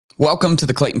Welcome to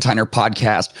the Clayton Tyner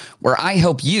podcast, where I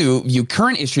help you view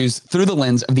current issues through the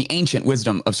lens of the ancient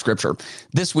wisdom of Scripture.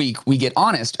 This week, we get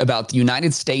honest about the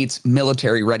United States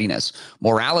military readiness.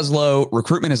 Morale is low,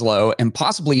 recruitment is low, and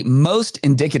possibly most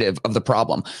indicative of the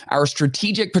problem. Our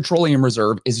strategic petroleum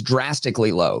reserve is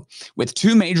drastically low. With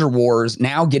two major wars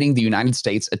now getting the United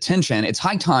States' attention, it's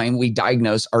high time we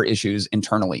diagnose our issues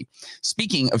internally.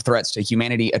 Speaking of threats to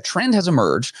humanity, a trend has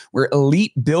emerged where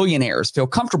elite billionaires feel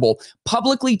comfortable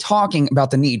publicly talking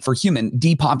about the need for human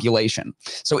depopulation.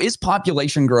 So is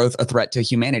population growth a threat to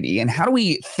humanity? And how do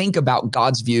we think about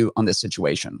God's view on this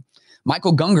situation?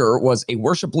 Michael Gungor was a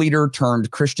worship leader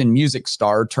turned Christian music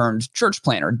star turned church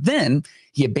planner. Then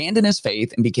he abandoned his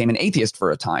faith and became an atheist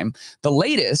for a time. The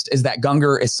latest is that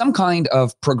Gungor is some kind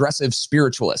of progressive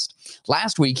spiritualist.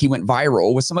 Last week, he went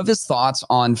viral with some of his thoughts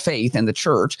on faith and the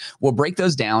church. We'll break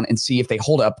those down and see if they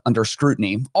hold up under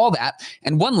scrutiny. All that,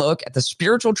 and one look at the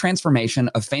spiritual transformation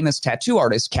of famous tattoo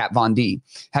artist Kat Von D.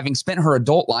 Having spent her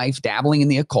adult life dabbling in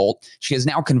the occult, she has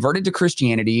now converted to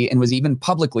Christianity and was even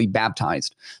publicly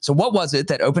baptized. So what was it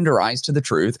that opened her eyes to the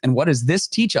truth, and what does this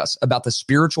teach us about the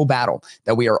spiritual battle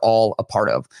that we are all a part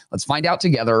of? Let's find out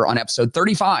together on episode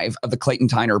 35 of the Clayton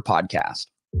Tyner podcast.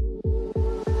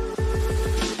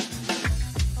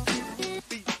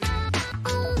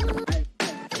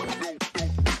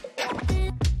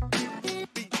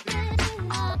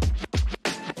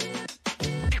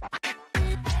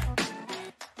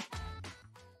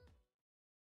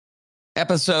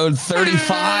 Episode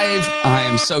 35. I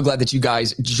am so glad that you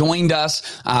guys joined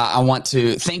us. I want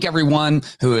to thank everyone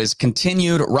who has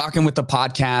continued rocking with the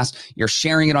podcast. You're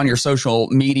sharing it on your social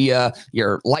media.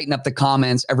 You're lighting up the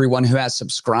comments. Everyone who has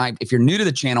subscribed. If you're new to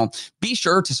the channel, be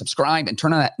sure to subscribe and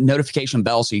turn on that notification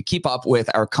bell so you keep up with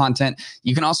our content.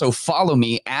 You can also follow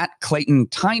me at Clayton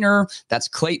Tyner. That's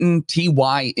Clayton,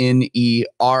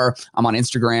 Tyner. I'm on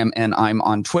Instagram and I'm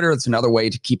on Twitter. That's another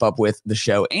way to keep up with the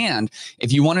show. And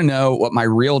if you want to know what my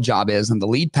real job is, I'm the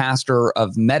lead pastor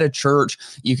of Meta Church.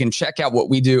 You can check out what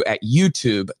we do at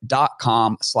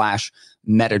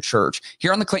youtube.com/Meta Church.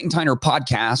 Here on the Clayton Tyner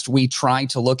podcast, we try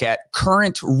to look at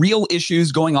current real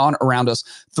issues going on around us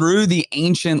through the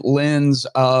ancient lens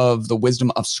of the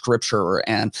wisdom of Scripture.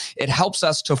 And it helps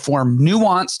us to form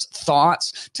nuanced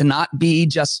thoughts, to not be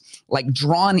just like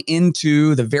drawn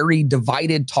into the very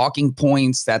divided talking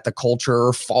points that the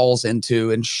culture falls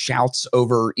into and shouts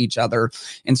over each other.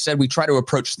 Instead, we try to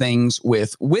approach things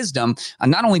with wisdom.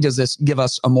 And not only does this give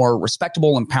us a more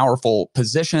respectable and powerful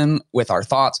position with our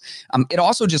thoughts, it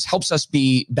also just helps us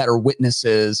be better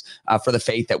witnesses for the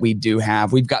faith that we do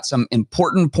have. We've got some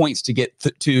important points to get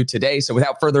to today. So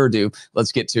without further ado,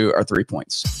 let's get to our 3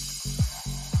 points.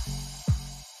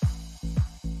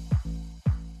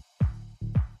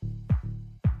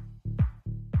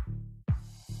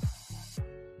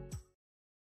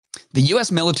 The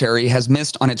U.S. military has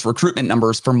missed on its recruitment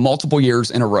numbers for multiple years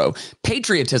in a row.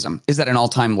 Patriotism is at an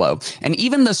all-time low, and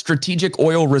even the strategic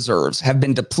oil reserves have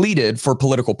been depleted for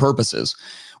political purposes.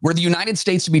 Were the United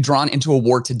States to be drawn into a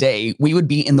war today, we would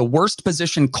be in the worst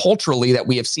position culturally that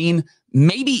we have seen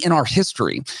maybe in our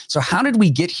history. So how did we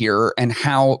get here, and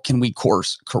how can we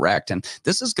course correct? And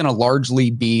this is going to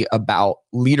largely be about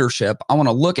leadership. I want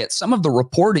to look at some of the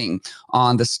reporting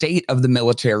on the state of the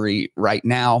military right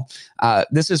now.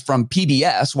 This is from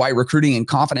PBS, Why Recruiting and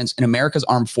Confidence in America's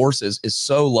Armed Forces is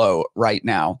so low right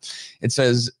now. It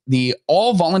says the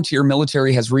all-volunteer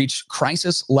military has reached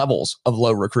crisis levels of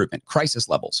low recruitment,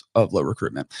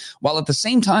 while at the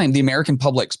same time, the American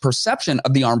public's perception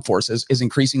of the armed forces is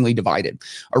increasingly divided.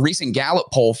 A recent Gallup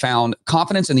poll found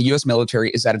confidence in the U.S. military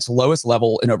is at its lowest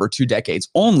level in over 2 decades.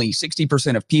 Only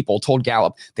 60% of people told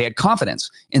Gallup they had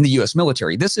confidence in the U.S.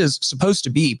 military. This is supposed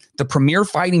to be the premier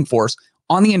fighting force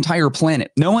on the entire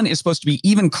planet. No one is supposed to be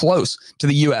even close to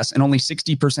the U.S., and only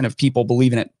 60% of people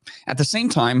believe in it. At the same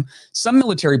time, some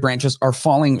military branches are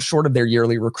falling short of their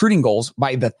yearly recruiting goals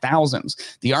by the thousands.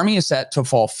 The Army is set to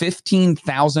fall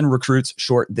 15,000 recruits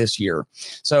short this year.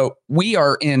 So we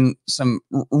are in some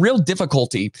real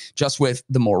difficulty just with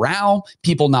the morale,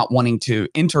 people not wanting to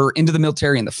enter into the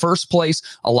military in the first place.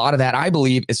 A lot of that, I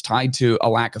believe, is tied to a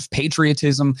lack of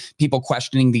patriotism, people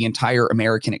questioning the entire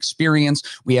American experience.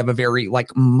 We have a very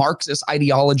Marxist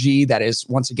ideology that is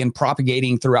once again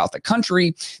propagating throughout the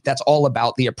country. That's all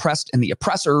about the oppressed and the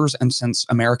oppressors. And since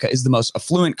America is the most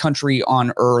affluent country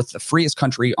on earth, the freest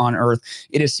country on earth,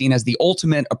 it is seen as the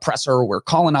ultimate oppressor. We're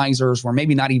colonizers. We're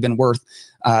maybe not even worth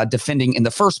defending in the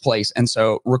first place. And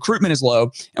so recruitment is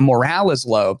low and morale is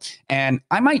low. And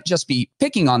I might just be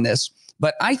picking on this,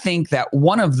 but I think that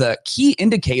one of the key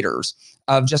indicators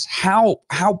of just how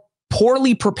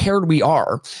poorly prepared we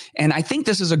are. And I think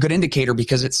this is a good indicator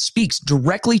because it speaks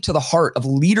directly to the heart of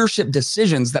leadership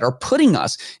decisions that are putting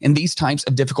us in these types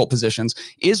of difficult positions,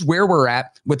 is where we're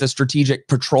at with the Strategic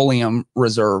Petroleum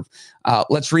Reserve.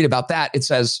 Let's read about that. It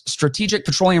says, Strategic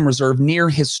Petroleum Reserve near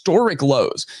historic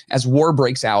lows as war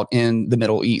breaks out in the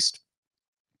Middle East.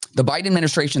 The Biden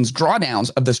administration's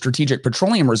drawdowns of the Strategic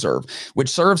Petroleum Reserve, which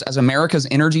serves as America's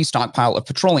energy stockpile of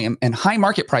petroleum, and high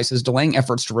market prices delaying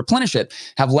efforts to replenish it,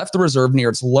 have left the reserve near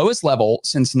its lowest level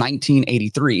since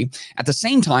 1983, at the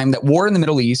same time that war in the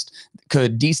Middle East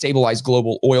could destabilize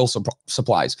global oil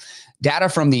supplies. Data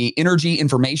from the Energy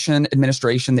Information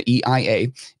Administration, the EIA,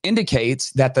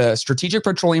 indicates that the Strategic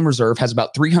Petroleum Reserve has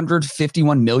about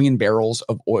 351 million barrels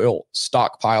of oil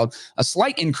stockpiled, a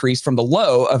slight increase from the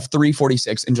low of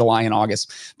 346 in July and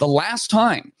August. The last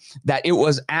time that it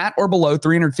was at or below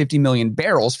 350 million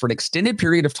barrels for an extended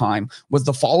period of time was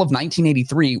the fall of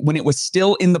 1983, when it was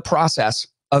still in the process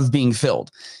of being filled.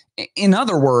 In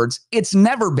other words, it's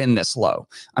never been this low.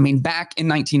 I mean, back in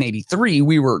 1983,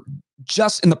 we were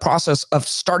just in the process of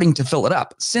starting to fill it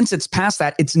up. Since it's past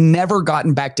that, it's never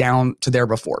gotten back down to there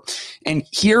before. And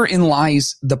herein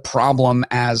lies the problem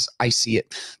as I see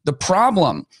it. The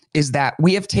problem is that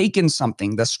we have taken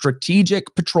something, the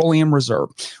Strategic Petroleum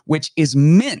Reserve, which is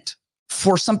meant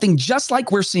for something just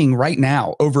like we're seeing right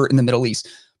now over in the Middle East,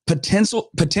 potential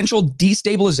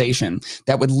destabilization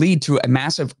that would lead to a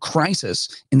massive crisis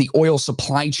in the oil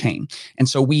supply chain. And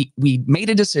so we made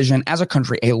a decision as a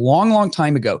country a long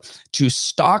time ago to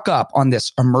stock up on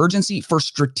this emergency for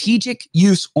strategic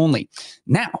use only.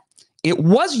 Now, it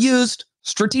was used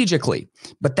strategically,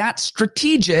 but that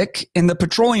strategic in the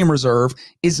petroleum reserve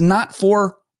is not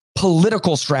for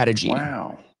political strategy.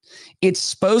 Wow. It's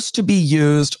supposed to be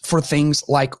used for things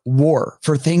like war,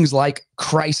 for things like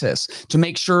crisis, to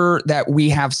make sure that we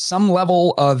have some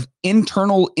level of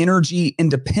internal energy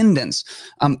independence.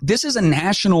 This is a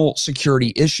national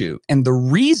security issue. And the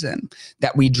reason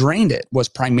that we drained it was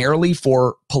primarily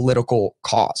for political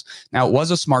cause. Now, it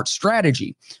was a smart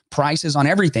strategy. Prices on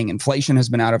everything, inflation has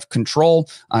been out of control.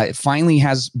 It finally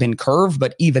has been curved.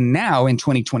 But even now in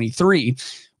 2023,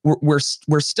 we're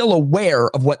still aware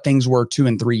of what things were 2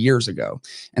 and 3 years ago.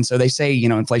 And so they say,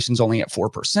 inflation's only at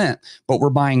 4%, but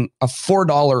we're buying a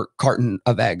 $4 carton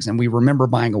of eggs, and we remember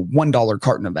buying a $1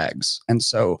 carton of eggs. And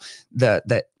so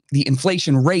the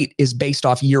inflation rate is based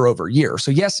off year over year. So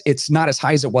yes, it's not as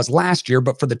high as it was last year,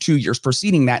 but for the 2 years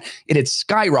preceding that, it had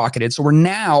skyrocketed. So we're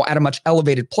now at a much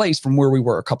elevated place from where we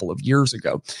were a couple of years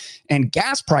ago. And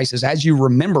gas prices, as you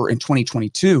remember in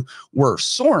 2022, were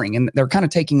soaring, and they're kind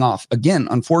of taking off again,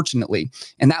 unfortunately.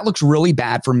 And that looks really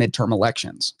bad for midterm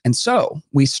elections. And so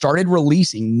we started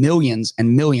releasing millions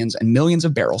and millions and millions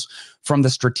of barrels from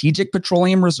the Strategic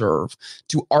Petroleum Reserve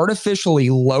to artificially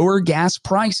lower gas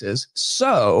prices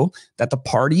so that the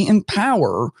party in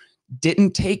power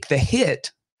didn't take the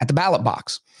hit at the ballot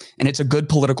box. And it's a good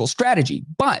political strategy,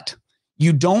 but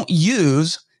you don't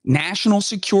use national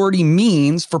security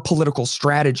means for political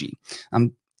strategy.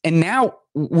 And now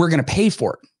we're going to pay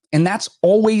for it. And that's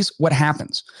always what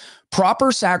happens.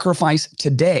 Proper sacrifice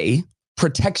today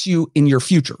protects you in your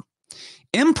future.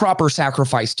 Improper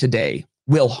sacrifice today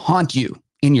will haunt you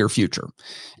in your future.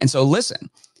 And so listen,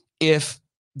 if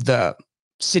the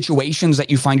situations that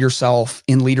you find yourself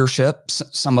in leadership,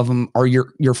 some of them are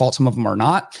your fault, some of them are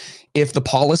not. If the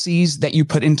policies that you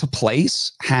put into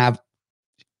place have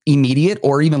immediate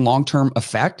or even long-term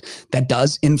effect that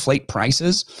does inflate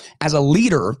prices, as a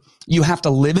leader, you have to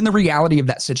live in the reality of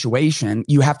that situation.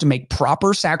 You have to make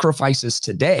proper sacrifices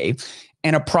today.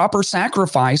 And a proper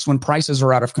sacrifice when prices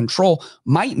are out of control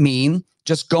might mean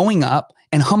just going up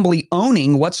and humbly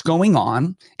owning what's going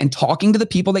on and talking to the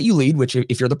people that you lead, which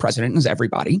if you're the president is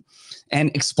everybody,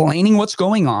 and explaining what's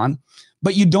going on.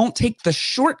 But you don't take the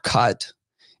shortcut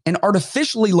and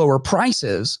artificially lower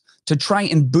prices to try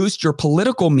and boost your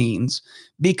political means,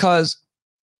 because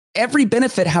every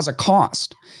benefit has a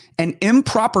cost, and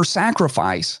improper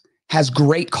sacrifice has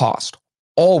great cost,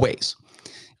 always.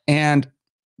 And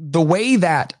the way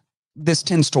that this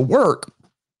tends to work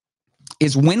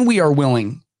is when we are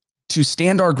willing to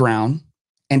stand our ground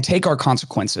and take our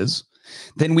consequences,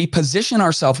 then we position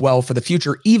ourselves well for the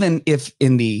future, even if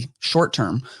in the short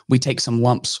term we take some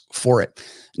lumps for it.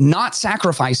 Not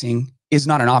sacrificing is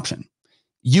not an option.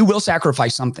 You will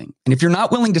sacrifice something. And if you're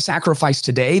not willing to sacrifice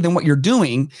today, then what you're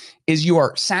doing is you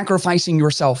are sacrificing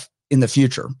yourself in the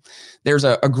future. There's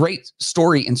a great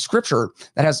story in scripture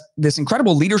that has this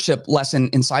incredible leadership lesson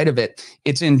inside of it.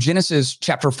 It's in Genesis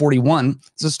chapter 41.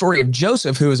 It's a story of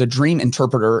Joseph, who is a dream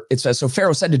interpreter. It says, so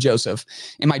Pharaoh said to Joseph,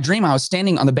 in my dream, I was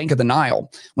standing on the bank of the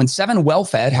Nile when 7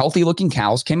 well-fed, healthy-looking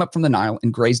cows came up from the Nile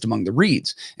and grazed among the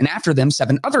reeds. And after them,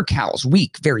 7 other cows,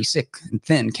 weak, very sick and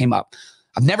thin, came up.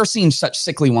 I've never seen such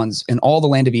sickly ones in all the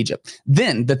land of Egypt.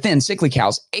 Then the thin, sickly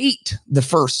cows ate the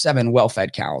first 7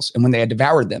 well-fed cows. And when they had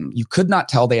devoured them, you could not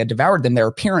tell they had devoured them. Their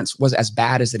appearance was as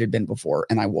bad as it had been before.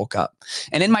 And I woke up.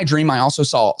 And in my dream, I also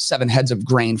saw 7 heads of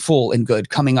grain, full and good,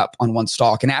 coming up on one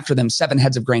stalk. And after them, 7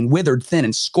 heads of grain, withered, thin,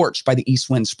 and scorched by the east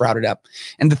wind, sprouted up.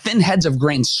 And the thin heads of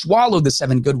grain swallowed the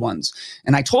 7 good ones.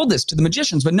 And I told this to the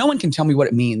magicians, but no one can tell me what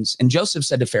it means. And Joseph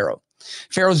said to Pharaoh,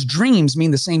 Pharaoh's dreams mean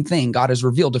the same thing. God has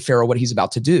revealed to Pharaoh what he's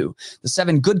about to do. The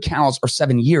 7 good cows are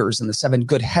 7 years, and the 7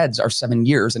 good heads are 7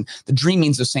 years. And the dream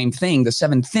means the same thing. The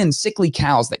 7 thin, sickly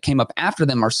cows that came up after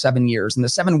them are 7 years, and the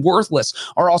 7 worthless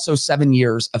are also 7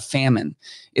 years of famine.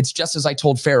 It's just as I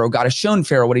told Pharaoh. God has shown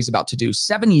Pharaoh what he's about to do.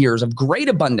 7 years of great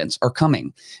abundance are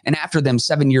coming, and after them,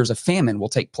 7 years of famine will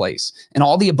take place, and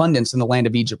all the abundance in the land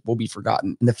of Egypt will be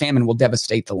forgotten, and the famine will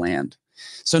devastate the land.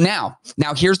 So now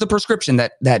here's the prescription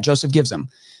that Joseph gives him.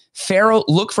 Pharaoh,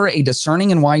 look for a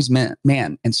discerning and wise man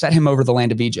and set him over the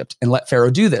land of Egypt, and let Pharaoh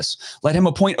do this. Let him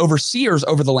appoint overseers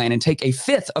over the land and take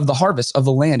 1/5 of the harvest of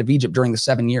the land of Egypt during the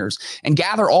 7 years, and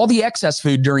gather all the excess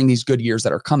food during these good years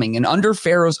that are coming. And under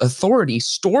Pharaoh's authority,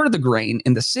 store the grain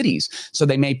in the cities so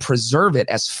they may preserve it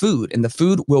as food, and the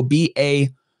food will be a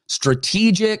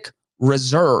strategic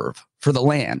reserve for the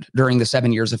land during the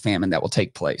 7 years of famine that will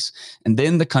take place. And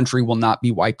then the country will not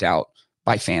be wiped out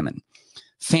by famine.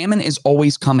 Famine is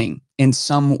always coming in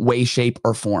some way, shape,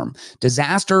 or form.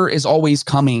 Disaster is always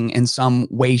coming in some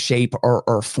way, shape,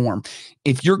 or form.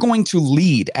 If you're going to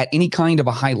lead at any kind of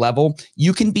a high level,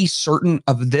 you can be certain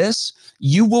of this.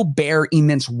 You will bear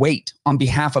immense weight on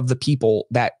behalf of the people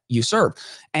that you serve.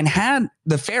 And had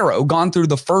the Pharaoh gone through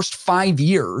the first 5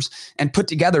 years and put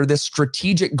together this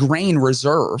strategic grain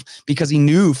reserve because he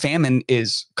knew famine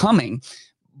is coming,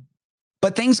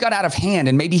 but things got out of hand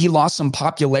and maybe he lost some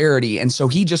popularity. And so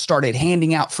he just started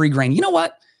handing out free grain. You know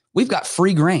what? We've got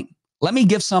free grain. Let me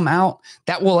give some out.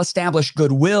 That will establish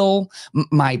goodwill.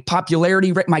 My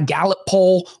popularity rate, my Gallup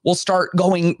poll will start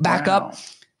going back up.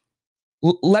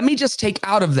 Let me just take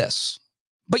out of this.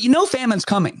 But famine's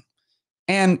coming.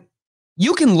 And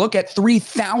you can look at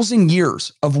 3,000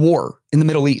 years of war in the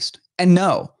Middle East and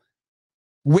know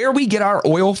where we get our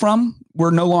oil from.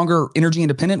 We're no longer energy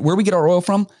independent. Where we get our oil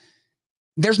from,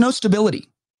 there's no stability.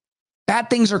 Bad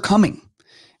things are coming.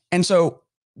 And so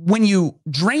when you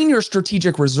drain your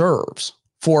strategic reserves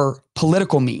for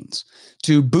political means,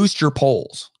 to boost your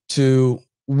polls, to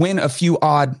win a few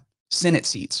odd Senate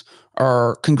seats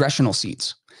or congressional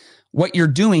seats, what you're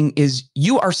doing is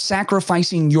you are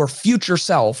sacrificing your future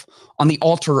self on the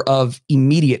altar of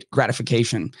immediate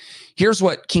gratification. Here's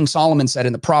what King Solomon said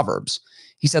in the Proverbs.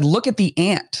 He said, look at the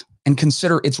ant and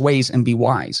consider its ways and be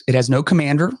wise. It has no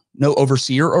commander, no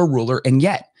overseer or ruler, and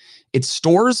yet it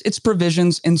stores its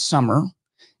provisions in summer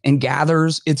and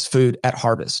gathers its food at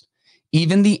harvest.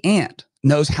 Even the ant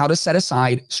knows how to set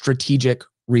aside strategic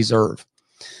reserve.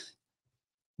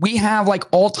 We have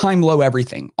all-time low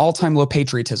everything, all-time low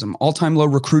patriotism, all-time low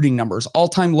recruiting numbers,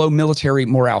 all-time low military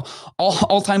morale,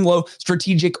 all-time low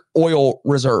strategic oil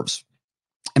reserves.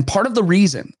 And part of the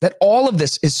reason that all of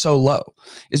this is so low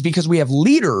is because we have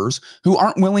leaders who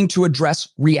aren't willing to address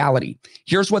reality.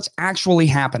 Here's what's actually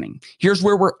happening. Here's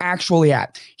where we're actually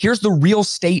at. Here's the real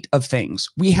state of things.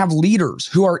 We have leaders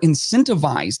who are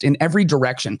incentivized in every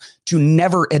direction to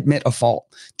never admit a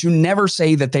fault, to never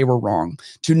say that they were wrong,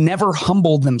 to never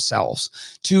humble themselves,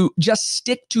 to just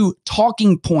stick to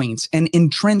talking points and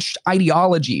entrenched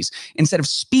ideologies instead of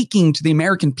speaking to the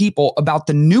American people about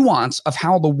the nuance of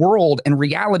how the world and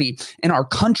reality in our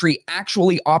country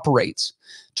actually operates.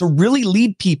 To really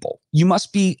lead people, you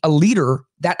must be a leader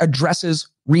that addresses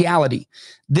reality.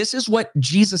 This is what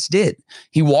Jesus did.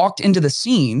 He walked into the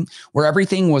scene where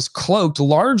everything was cloaked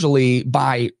largely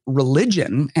by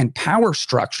religion and power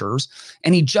structures,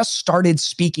 and he just started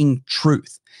speaking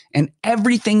truth. And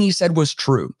everything he said was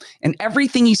true, and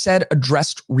everything he said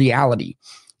addressed reality.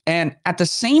 And at the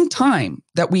same time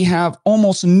that we have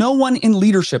almost no one in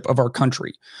leadership of our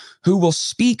country who will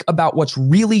speak about what's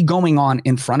really going on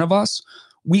in front of us,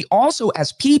 we also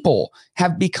as people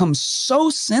have become so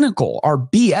cynical. Our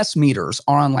BS meters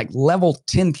are on level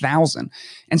 10,000.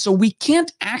 And so we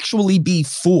can't actually be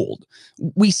fooled.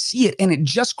 We see it and it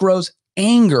just grows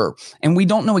anger, and we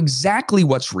don't know exactly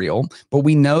what's real, but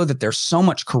we know that there's so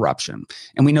much corruption,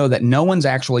 and we know that no one's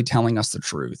actually telling us the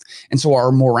truth. And so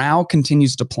our morale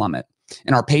continues to plummet,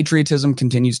 and our patriotism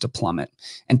continues to plummet.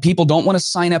 And people don't want to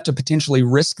sign up to potentially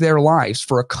risk their lives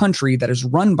for a country that is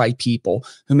run by people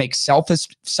who make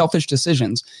selfish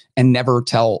decisions and never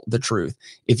tell the truth.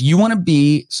 If you want to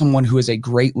be someone who is a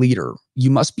great leader, you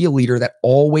must be a leader that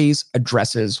always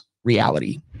addresses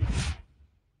reality.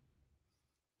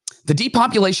 The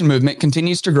depopulation movement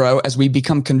continues to grow as we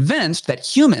become convinced that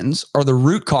humans are the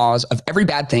root cause of every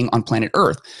bad thing on planet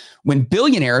Earth. When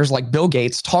billionaires like Bill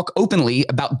Gates talk openly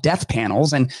about death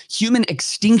panels and human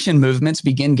extinction movements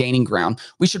begin gaining ground,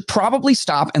 we should probably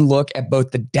stop and look at both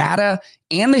the data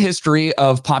and the history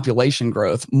of population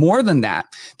growth. More than that,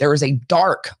 there is a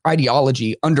dark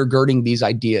ideology undergirding these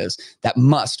ideas that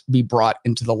must be brought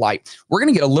into the light. We're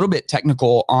going to get a little bit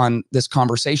technical on this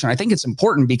conversation. I think it's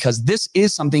important because this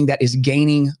is something that is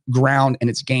gaining ground, and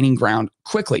it's gaining ground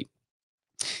quickly.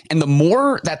 And the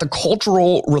more that the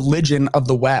cultural religion of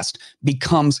the West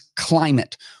becomes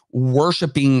climate,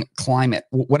 worshiping climate,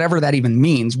 whatever that even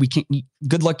means, we can't,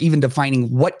 good luck even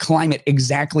defining what climate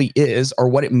exactly is or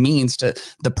what it means to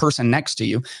the person next to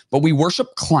you. But we worship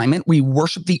climate, we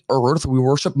worship the earth, we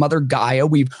worship Mother Gaia.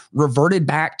 We've reverted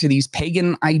back to these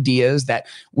pagan ideas that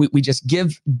we just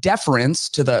give deference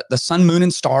to the sun, moon,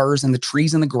 and stars, and the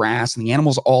trees and the grass and the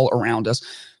animals all around us.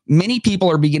 Many people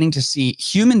are beginning to see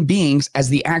human beings as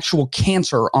the actual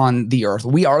cancer on the earth.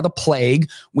 We are the plague.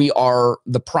 We are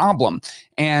the problem.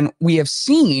 And we have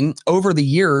seen over the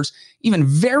years, even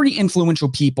very influential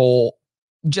people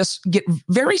just get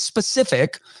very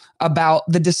specific about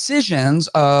the decisions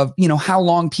of, how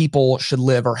long people should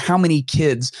live or how many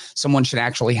kids someone should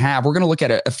actually have. We're going to look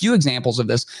at a few examples of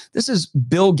this. This is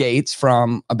Bill Gates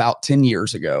from about 10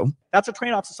 years ago. That's a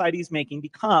trade-off society is making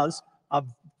because of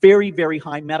very, very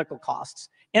high medical costs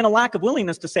and a lack of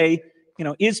willingness to say,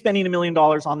 is spending $1 million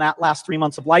on that last 3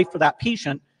 months of life for that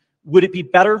patient, would it be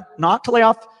better not to lay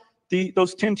off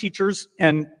those 10 teachers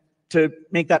and to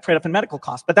make that trade-off in medical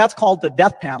costs? But that's called the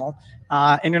death panel,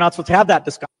 and you're not supposed to have that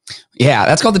discussion. Yeah,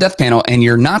 that's called the death panel, and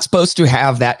you're not supposed to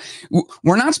have that.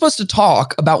 We're not supposed to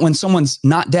talk about when someone's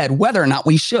not dead, whether or not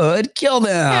we should kill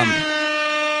them.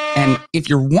 And if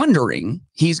you're wondering,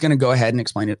 he's going to go ahead and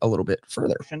explain it a little bit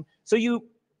further. So you,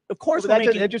 of course, that's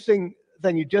an interesting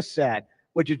thing you just said,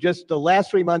 which is just the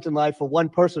last 3 months in life for one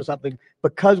person or something,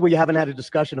 because we haven't had a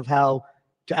discussion of how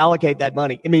to allocate that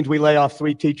money. It means we lay off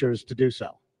 3 teachers to do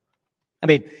so. I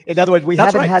mean, in other words, we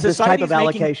haven't had this type of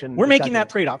allocation. We're making that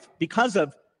trade-off because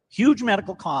of huge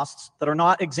medical costs that are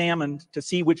not examined to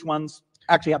see which ones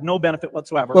actually have no benefit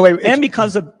whatsoever. And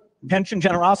because of pension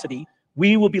generosity,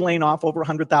 we will be laying off over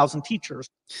 100,000 teachers.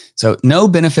 So no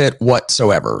benefit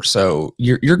whatsoever. So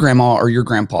your grandma or your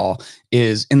grandpa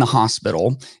is in the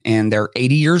hospital and they're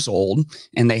 80 years old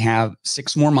and they have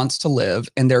 6 more months to live,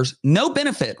 and there's no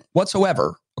benefit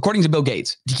whatsoever, according to Bill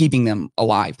Gates, to keeping them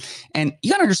alive. And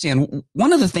you got to understand,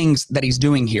 one of the things that he's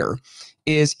doing here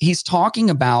is he's talking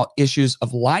about issues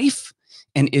of life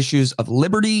and issues of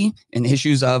liberty and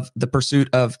issues of the pursuit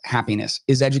of happiness.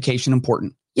 Is education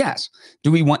important? Yes.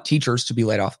 Do we want teachers to be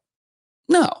laid off?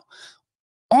 No.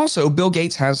 Also, Bill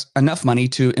Gates has enough money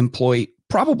to employ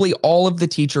probably all of the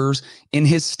teachers in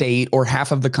his state or half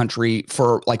of the country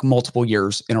for like multiple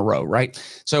years in a row, right?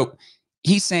 So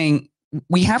he's saying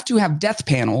we have to have death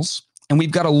panels, and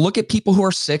we've got to look at people who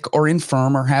are sick or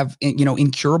infirm or have,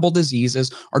 incurable diseases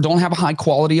or don't have a high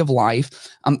quality of life.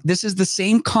 This is the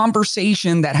same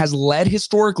conversation that has led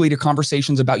historically to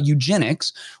conversations about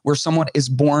eugenics, where someone is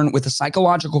born with a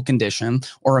psychological condition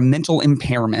or a mental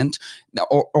impairment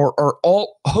or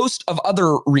all host of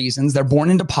other reasons. They're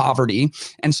born into poverty.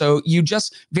 And so you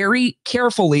just very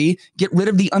carefully get rid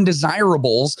of the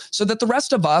undesirables so that the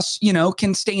rest of us,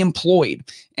 can stay employed.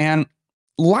 And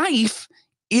life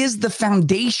is the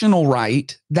foundational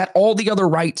right that all the other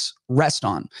rights rest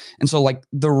on. And so like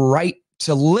the right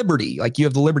to liberty, like you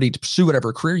have the liberty to pursue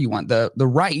whatever career you want, the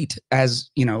right, as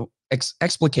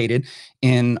explicated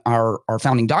in our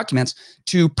founding documents,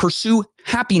 to pursue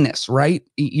happiness, right?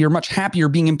 You're much happier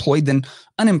being employed than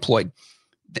unemployed.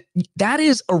 That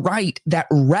is a right that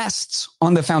rests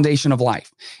on the foundation of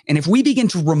life. And if we begin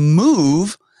to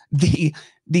remove the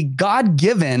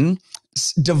God-given,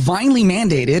 divinely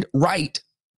mandated right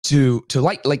to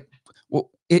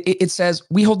it says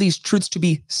we hold these truths to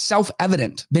be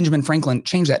self-evident. Benjamin Franklin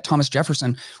changed that. Thomas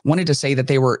Jefferson wanted to say that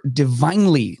they were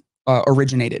divinely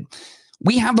originated.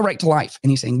 We have the right to life. And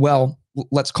he's saying, well,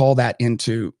 let's call that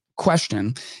into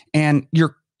question. And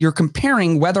you're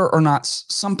comparing whether or not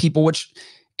some people, which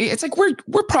It's like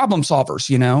we're problem solvers,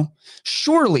 you know?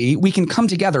 Surely we can come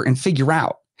together and figure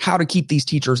out how to keep these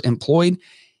teachers employed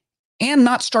and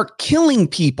not start killing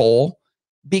people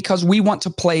because we want to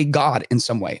play God in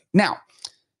some way. Now,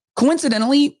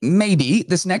 coincidentally, maybe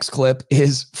this next clip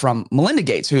is from Melinda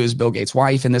Gates, who is Bill Gates'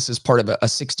 wife, and this is part of a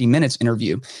 60 Minutes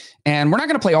interview. And we're not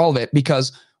going to play all of it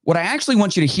because what I actually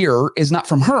want you to hear is not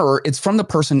from her, it's from the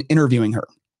person interviewing her.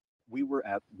 We were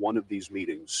at one of these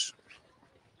meetings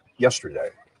yesterday,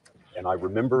 and I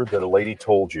remember that a lady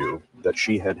told you that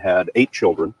she had had 8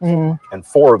 children, and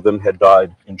 4 of them had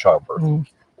died in childbirth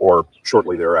or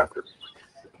shortly thereafter.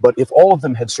 But if all of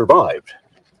them had survived,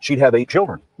 she'd have 8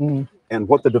 children. And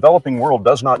what the developing world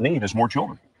does not need is more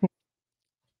children.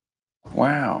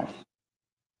 Wow.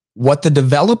 What the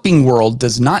developing world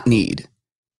does not need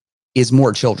is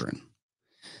more children.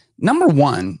 Number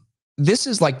one, this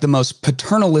is like the most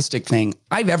paternalistic thing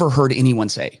I've ever heard anyone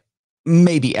say,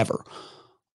 maybe ever.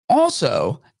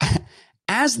 Also,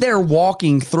 as they're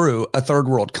walking through a third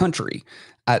world country,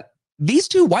 these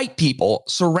 2 white people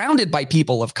surrounded by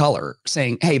people of color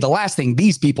saying, hey, the last thing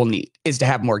these people need is to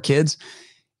have more kids.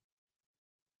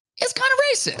 It's kind of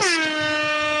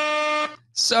racist.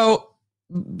 So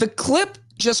the clip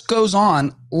just goes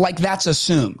on like that's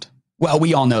assumed. Well,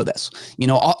 we all know this. You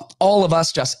know, all of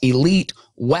us just elite,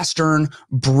 Western,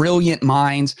 brilliant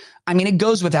minds. I mean, it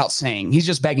goes without saying. He's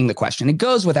just begging the question. It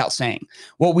goes without saying.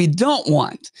 What we don't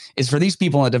want is for these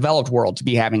people in the developed world to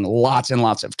be having lots and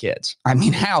lots of kids. I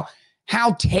mean, how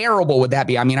terrible would that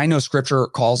be? I mean, I know scripture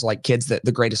calls like kids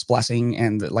the greatest blessing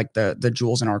and the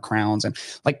jewels in our crowns. And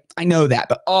like, I know that,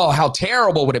 but oh, how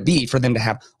terrible would it be for them to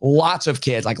have lots of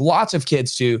kids, like lots of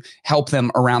kids to help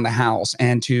them around the house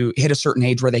and to hit a certain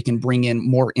age where they can bring in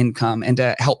more income and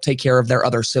to help take care of their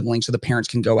other siblings so the parents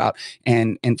can go out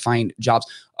and find jobs.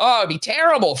 Oh, it'd be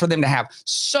terrible for them to have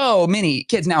so many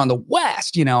kids. Now in the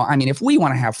West, you know, I mean, if we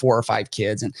want to have 4 or 5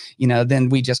 kids and, you know, then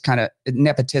we just kind of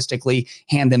nepotistically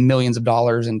hand them millions of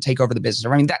dollars and take over the business.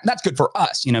 I mean, that's good for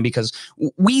us, you know, because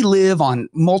we live on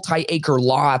multi-acre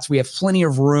lots. We have plenty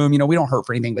of room, you know, we don't hurt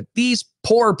for anything, but these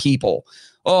poor people,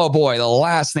 oh boy, the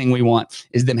last thing we want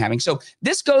is them having. So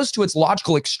this goes to its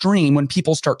logical extreme when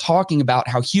people start talking about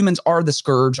how humans are the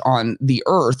scourge on the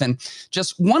earth. And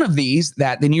just one of these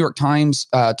that the New York Times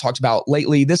talked about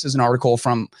lately, this is an article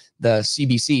from the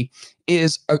CBC,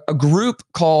 is a group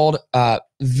called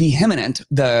Vehement,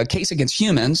 the Case Against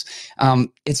Humans.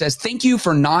 It says, thank you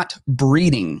for not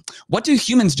breeding. What do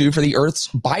humans do for the Earth's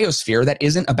biosphere that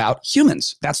isn't about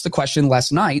humans? That's the question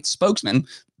last night. Spokesman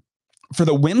for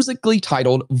the whimsically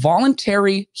titled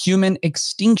Voluntary Human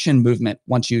Extinction Movement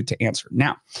wants you to answer.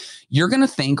 Now, you're going to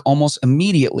think almost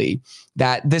immediately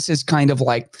that this is kind of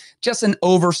like just an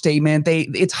overstatement.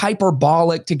 It's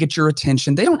hyperbolic to get your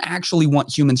attention. They don't actually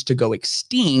want humans to go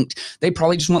extinct. They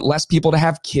probably just want less people to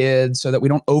have kids so that we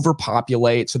don't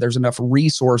overpopulate, so there's enough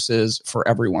resources for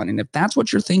everyone. And if that's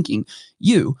what you're thinking,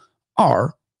 you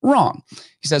are wrong.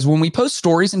 He says, when we post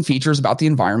stories and features about the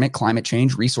environment, climate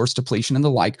change, resource depletion, and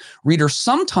the like, readers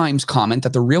sometimes comment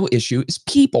that the real issue is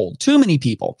people, too many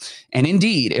people. And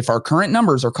indeed, if our current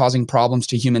numbers are causing problems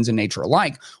to humans and nature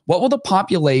alike, what will the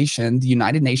population the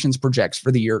United Nations projects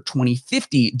for the year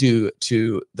 2050 do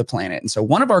to the planet? And so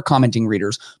one of our commenting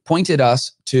readers pointed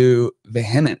us to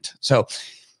Vehement. So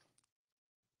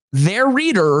their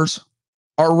readers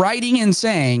are writing and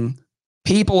saying,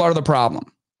 people are the problem.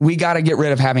 We got to get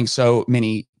rid of having so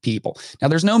many people. Now,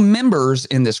 there's no members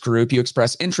in this group. You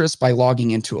express interest by logging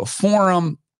into a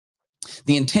forum.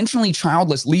 The intentionally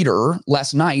childless leader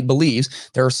last night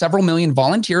believes there are several million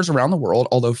volunteers around the world,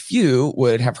 although few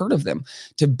would have heard of them.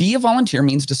 To be a volunteer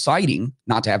means deciding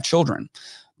not to have children,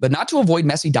 but not to avoid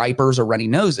messy diapers or runny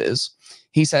noses.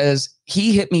 He says,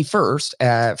 he hit me first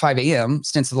at 5 a.m.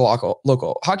 since the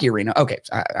local hockey arena. Okay,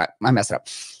 I messed it up.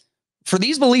 For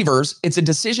these believers, it's a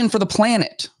decision for the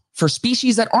planet, for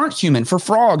species that aren't human, for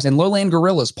frogs and lowland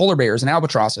gorillas, polar bears, and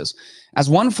albatrosses. As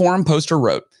one forum poster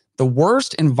wrote, the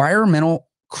worst environmental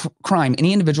crime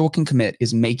any individual can commit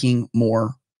is making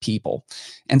more people.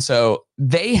 And so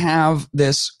they have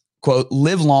this, quote,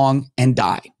 live long and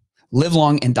die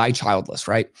childless,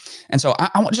 right? And so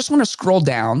I just want to scroll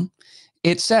down.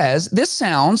 It says, this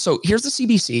sounds, so here's the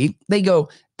CBC. They go,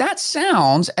 that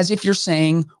sounds as if you're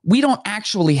saying we don't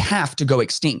actually have to go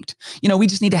extinct. You know, we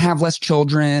just need to have less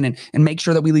children and make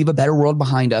sure that we leave a better world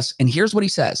behind us. And here's what he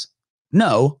says.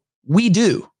 No, we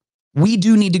do. We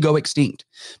do need to go extinct,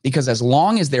 because as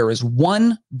long as there is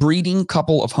one breeding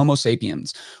couple of Homo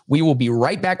sapiens, we will be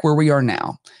right back where we are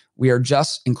now. We are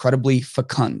just incredibly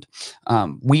fecund.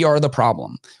 We are the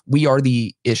problem. We are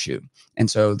the issue. And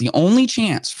so the only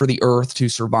chance for the earth to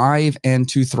survive and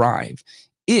to thrive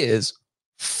is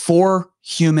for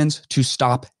humans to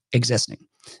stop existing.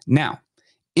 Now,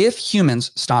 if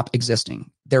humans stop existing,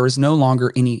 there is no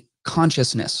longer any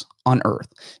consciousness on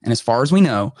Earth. And as far as we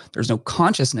know, there's no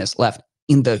consciousness left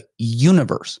in the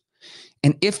universe.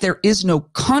 And if there is no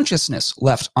consciousness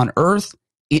left on Earth,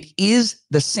 it is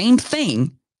the same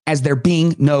thing as there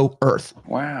being no Earth.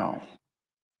 Wow.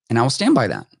 And I will stand by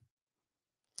that.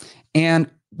 And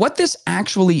what this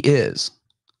actually is,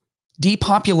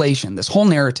 depopulation, this whole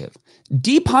narrative,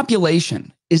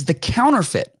 depopulation is the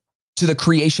counterfeit to the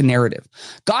creation narrative.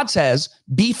 God says,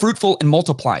 be fruitful and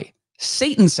multiply.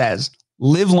 Satan says,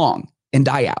 live long and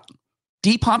die out.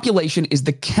 Depopulation is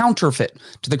the counterfeit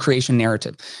to the creation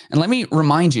narrative. And let me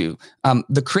remind you,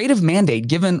 the creative mandate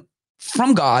given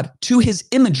from God to his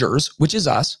imagers, which is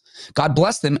us, God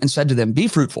blessed them and said to them, be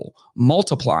fruitful,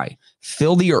 multiply,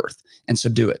 fill the earth, and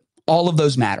subdue it. All of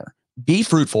those matter. Be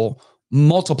fruitful,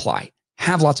 multiply,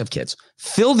 have lots of kids,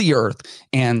 fill the earth,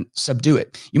 and subdue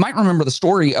it. You might remember the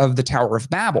story of the Tower of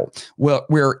Babel,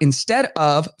 where instead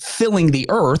of filling the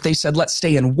earth, they said, let's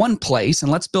stay in one place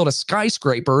and let's build a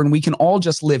skyscraper and we can all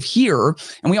just live here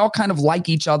and we all kind of like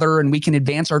each other and we can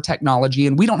advance our technology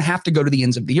and we don't have to go to the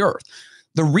ends of the earth.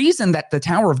 The reason that the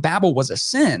Tower of Babel was a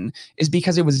sin is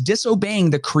because it was disobeying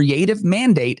the creative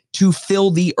mandate to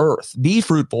fill the earth, be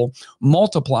fruitful,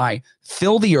 multiply,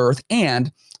 fill the earth,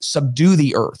 and subdue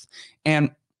the earth.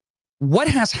 And what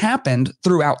has happened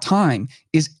throughout time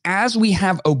is as we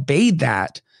have obeyed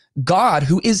that, God,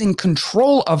 who is in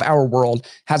control of our world,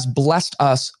 has blessed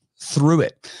us through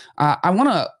it. I want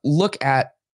to look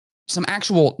at some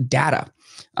actual data.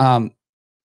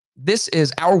 This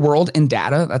is Our World in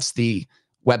Data. That's the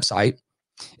website.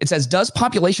 It says, does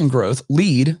population growth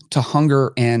lead to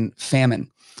hunger and famine?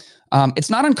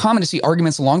 It's not uncommon to see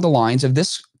arguments along the lines of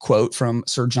this quote from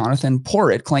Sir Jonathan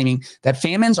Porritt claiming that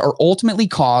famines are ultimately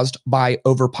caused by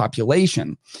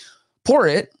overpopulation.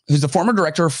 Porritt, who's the former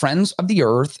director of Friends of the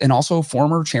Earth and also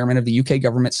former chairman of the UK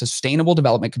government Sustainable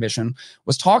Development Commission,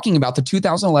 was talking about the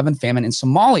 2011 famine in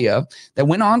Somalia that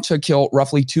went on to kill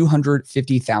roughly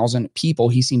 250,000 people.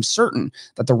 He seems certain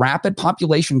that the rapid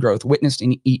population growth witnessed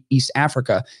in East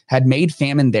Africa had made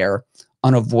famine there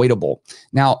unavoidable.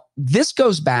 Now, this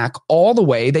goes back all the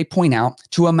way, they point out,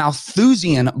 to a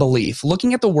Malthusian belief.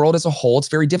 Looking at the world as a whole, it's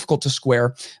very difficult to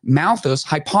square Malthus'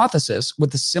 hypothesis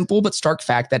with the simple but stark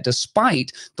fact that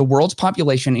despite the world's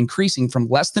population increasing from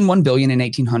less than 1 billion in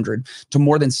 1800 to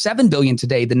more than 7 billion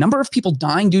today, the number of people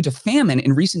dying due to famine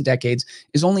in recent decades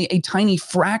is only a tiny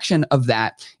fraction of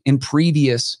that in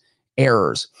previous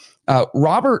eras.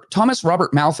 Thomas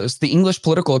Robert Malthus, the English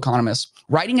political economist,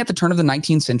 writing at the turn of the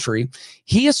 19th century,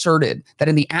 he asserted that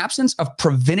in the absence of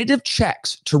preventative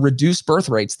checks to reduce birth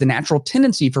rates, the natural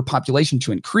tendency for population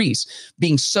to increase,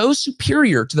 being so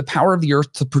superior to the power of the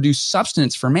earth to produce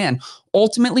substance for man,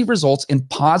 ultimately results in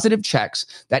positive checks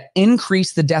that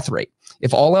increase the death rate.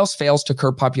 If all else fails to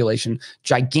curb population,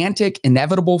 gigantic,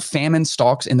 inevitable famine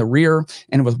stalks in the rear,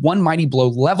 and with one mighty blow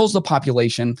levels the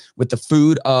population with the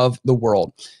food of the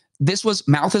world. This was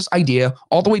Malthus' idea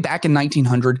all the way back in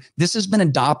 1900. This has been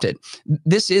adopted.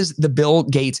 This is the Bill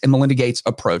Gates and Melinda Gates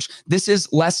approach. This is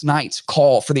Les Knight's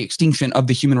call for the extinction of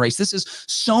the human race. This is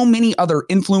so many other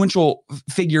influential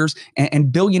figures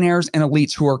and billionaires and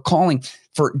elites who are calling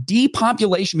for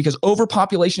depopulation because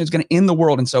overpopulation is going to end the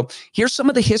world. And so here's some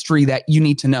of the history that you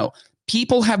need to know.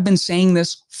 People have been saying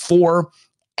this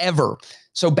forever.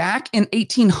 So back in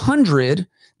 1800,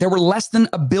 there were less than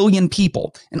 1 billion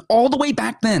people. And all the way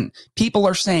back then, people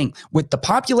are saying, with the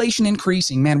population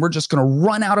increasing, man, we're just going to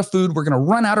run out of food. We're going to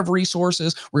run out of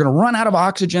resources. We're going to run out of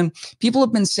oxygen. People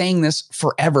have been saying this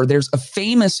forever. There's a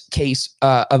famous case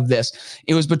of this.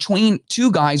 It was between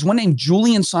two guys, one named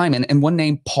Julian Simon and one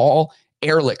named Paul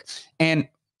Ehrlich. And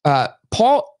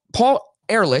Paul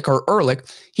Ehrlich, or Ehrlich,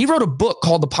 he wrote a book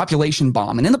called The Population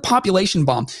Bomb. And in The Population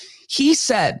Bomb, he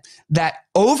said that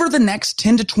over the next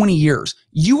 10 to 20 years,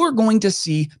 you are going to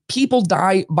see people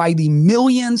die by the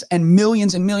millions and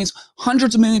millions and millions.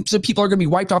 Hundreds of millions of people are going to be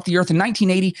wiped off the earth. In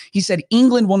 1980, he said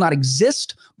England will not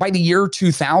exist by the year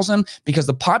 2000 because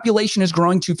the population is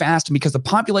growing too fast. And because the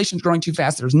population is growing too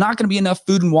fast, there's not going to be enough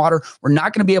food and water. We're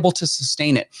not going to be able to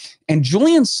sustain it. And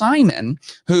Julian Simon,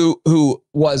 who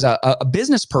was a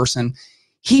business person,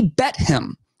 he bet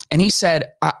him. And he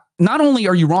said, not only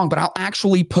are you wrong, but I'll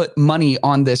actually put money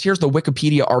on this. Here's the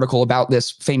Wikipedia article about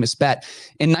this famous bet.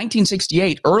 In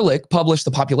 1968, Ehrlich published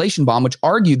The Population Bomb, which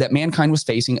argued that mankind was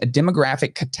facing a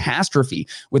demographic catastrophe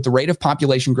with the rate of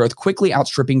population growth quickly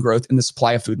outstripping growth in the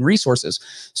supply of food and resources.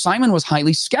 Simon was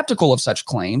highly skeptical of such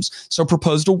claims, so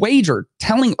proposed a wager,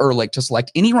 telling Ehrlich to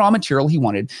select any raw material he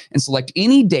wanted and select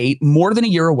any date more than a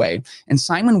year away, and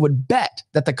Simon would bet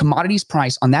that the commodity's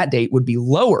price on that date would be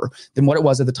lower than what it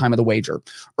was at the time of the wager.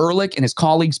 Ehrlich and his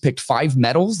colleagues picked 5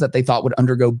 metals that they thought would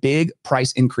undergo big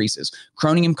price increases: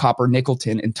 chromium, copper, nickel,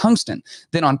 tin, and tungsten.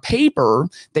 Then on paper,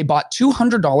 they bought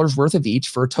 $200 worth of each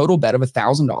for a total bet of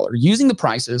 $1,000, using the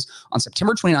prices on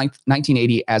September 29th,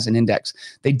 1980 as an index.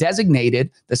 They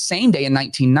designated the same day in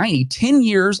 1990, 10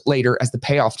 years later, as the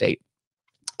payoff date.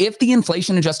 If the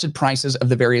inflation-adjusted prices of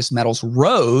the various metals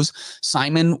rose,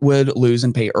 Simon would lose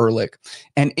and pay Ehrlich.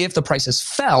 And if the prices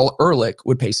fell, Ehrlich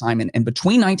would pay Simon. And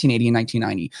between 1980 and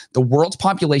 1990, the world's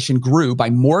population grew by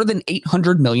more than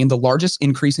 800 million, the largest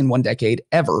increase in one decade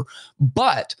ever.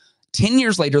 But 10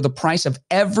 years later, the price of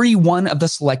every one of the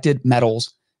selected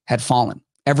metals had fallen,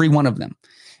 every one of them.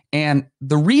 And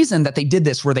the reason that they did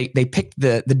this, where they picked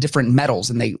the different metals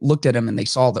and they looked at them and they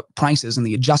saw the prices and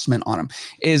the adjustment on them,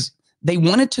 is they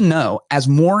wanted to know, as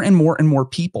more and more and more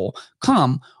people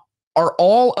come, are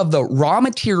all of the raw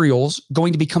materials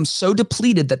going to become so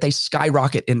depleted that they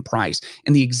skyrocket in price?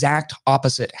 And the exact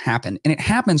opposite happened. And it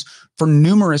happens for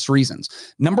numerous reasons.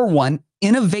 Number one,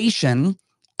 innovation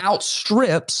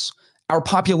outstrips our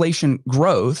population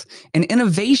growth. And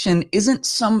innovation isn't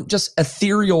some just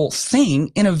ethereal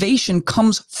thing. Innovation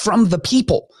comes from the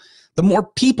people. The more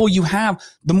people you have,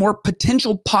 the more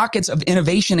potential pockets of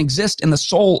innovation exist in the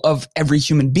soul of every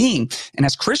human being. And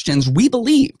as Christians, we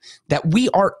believe that we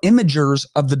are imagers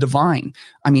of the divine.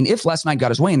 I mean, if last night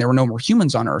got his way and there were no more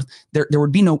humans on earth, there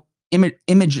would be no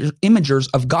imagers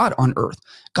of God on earth.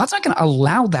 God's not going to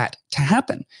allow that to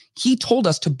happen. He told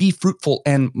us to be fruitful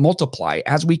and multiply.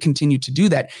 As we continue to do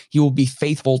that, he will be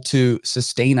faithful to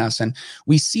sustain us. And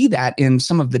we see that in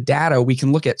some of the data. We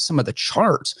can look at some of the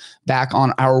charts back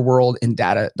on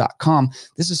ourworldindata.com.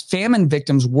 This is famine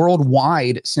victims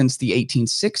worldwide since the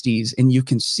 1860s. And you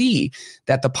can see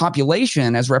that the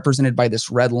population, as represented by this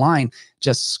red line,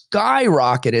 just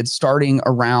skyrocketed starting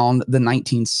around the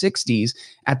 1960s.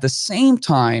 At the same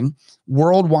time,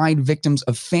 worldwide victims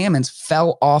of famines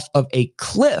fell off of a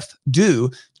cliff due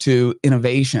to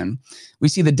innovation. We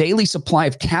see the daily supply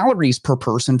of calories per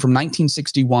person from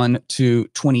 1961 to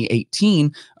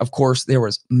 2018. Of course, there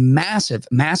was massive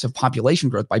population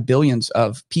growth by billions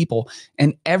of people,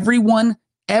 and everyone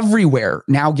everywhere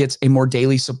now gets a more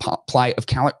daily supply of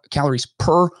calories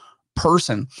per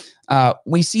person.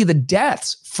 We see the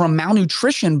deaths from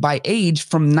malnutrition by age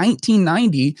from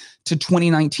 1990 to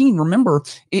 2019. Remember,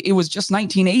 it was just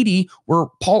 1980 where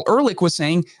Paul Ehrlich was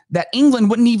saying that England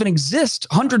wouldn't even exist.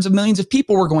 Hundreds of millions of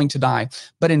people were going to die.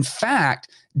 But in fact,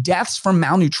 deaths from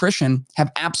malnutrition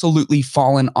have absolutely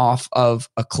fallen off of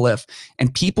a cliff.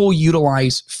 And people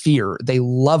utilize fear. They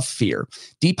love fear.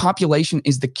 Depopulation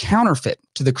is the counterfeit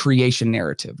to the creation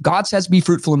narrative. God says, be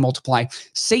fruitful and multiply.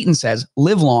 Satan says,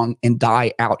 live long and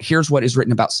die out. Here's what is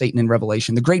written about Satan in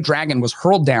Revelation. The great dragon was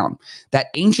hurled down, that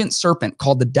ancient serpent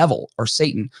called the devil or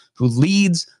Satan, who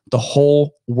leads the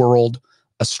whole world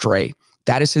astray.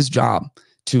 That is his job,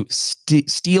 to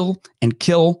steal and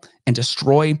kill and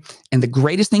destroy. And the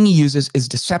greatest thing he uses is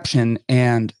deception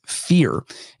and fear.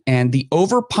 And the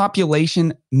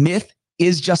overpopulation myth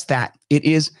is just that. It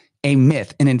is a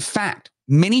myth. And in fact,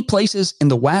 many places in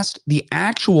the West, the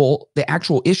actual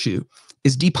issue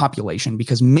is depopulation,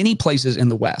 because many places in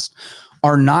the West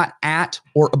are not at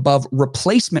or above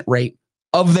replacement rate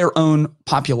of their own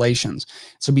populations.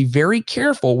 So be very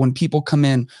careful when people come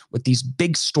in with these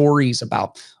big stories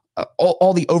about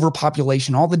all the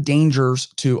overpopulation, all the dangers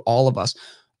to all of us.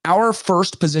 Our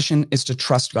first position is to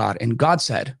trust God. And God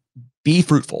said, be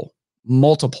fruitful,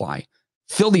 multiply,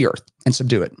 fill the earth, and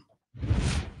subdue it.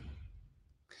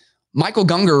 Michael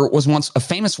Gungor was once a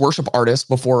famous worship artist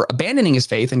before abandoning his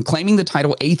faith and claiming the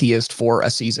title atheist for a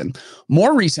season.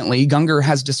 More recently, Gungor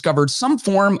has discovered some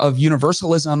form of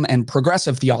universalism and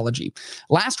progressive theology.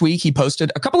 Last week, he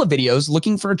posted a couple of videos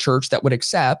looking for a church that would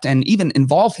accept and even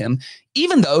involve him,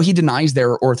 even though he denies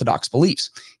their orthodox beliefs.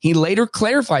 He later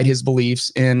clarified his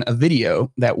beliefs in a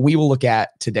video that we will look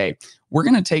at today. We're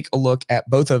going to take a look at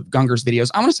both of Gungor's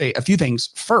videos. I want to say a few things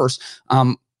first.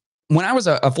 When I was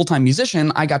a full-time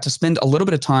musician, I got to spend a little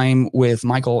bit of time with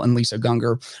Michael and Lisa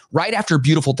Gungor right after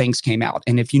Beautiful Things came out.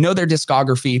 And if you know their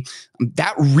discography,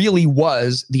 that really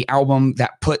was the album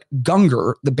that put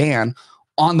Gungor, the band,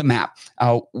 on the map.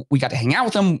 We got to hang out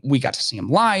with him. We got to see him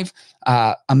live.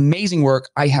 Amazing work.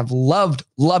 I have loved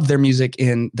their music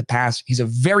in the past. He's a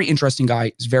very interesting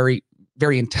guy. He's very,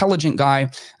 very intelligent guy.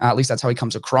 At least that's how he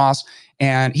comes across.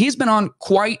 And he's been on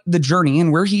quite the journey,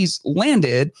 and where he's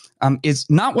landed is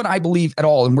not what I believe at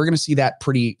all. And we're going to see that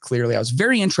pretty clearly. I was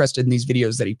very interested in these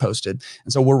videos that he posted,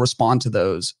 and so we'll respond to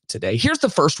those today. Here's the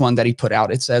first one that he put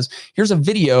out. It says, here's a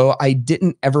video I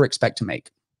didn't ever expect to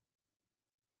make.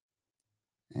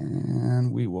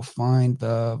 And we will find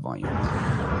the volume.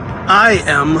 I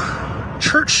am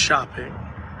church shopping.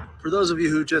 For those of you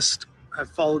who just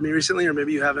have followed me recently, or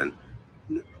maybe you haven't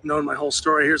known my whole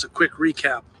story, here's a quick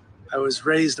recap. I was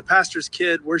raised a pastor's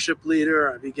kid, worship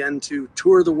leader. I began to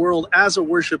tour the world as a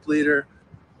worship leader,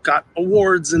 got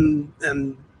awards and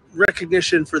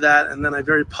recognition for that. And then I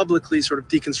very publicly sort of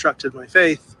deconstructed my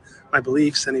faith, my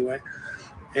beliefs anyway,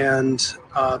 and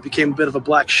became a bit of a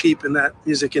black sheep in that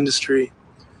music industry.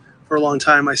 For a long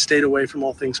time, I stayed away from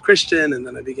all things Christian. And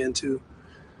then I began to,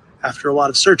 after a lot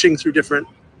of searching through different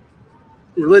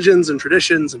religions and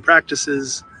traditions and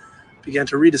practices, began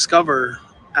to rediscover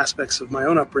aspects of my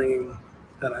own upbringing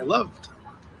that I loved.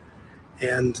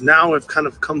 And now I've kind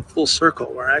of come full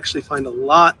circle, where I actually find a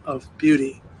lot of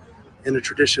beauty in a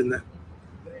tradition that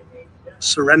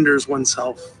surrenders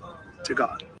oneself to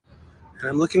God. And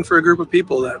I'm looking for a group of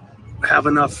people that have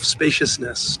enough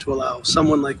spaciousness to allow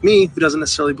someone like me, who doesn't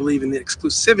necessarily believe in the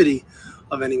exclusivity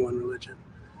of any one religion,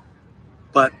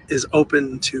 but is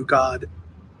open to God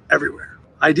everywhere.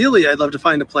 Ideally, I'd love to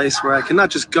find a place where I can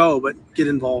not just go, but get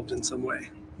involved in some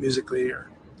way, musically, or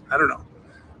I don't know.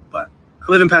 But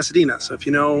I live in Pasadena, so if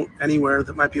you know anywhere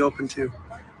that might be open to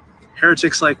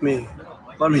heretics like me,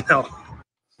 let me know.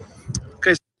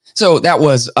 Okay. So that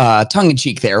was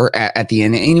tongue-in-cheek there at the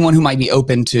end. Anyone who might be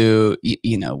open to,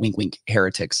 wink, wink,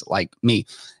 heretics like me.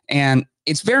 And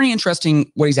it's very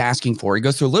interesting what he's asking for. He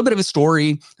goes through a little bit of his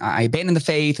story. I abandoned the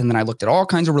faith, and then I looked at all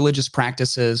kinds of religious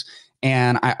practices.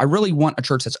 And I really want a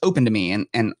church that's open to me.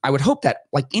 And I would hope that,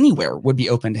 like anywhere, would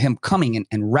be open to him coming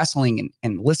and wrestling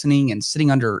and listening and sitting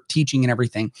under teaching and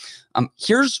everything.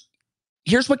 Here's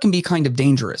what can be kind of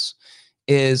dangerous,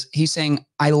 is he's saying,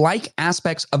 I like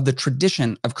aspects of the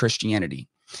tradition of Christianity.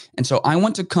 And so I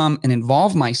want to come and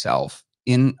involve myself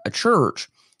in a church,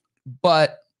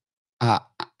 but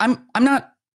I'm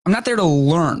not there to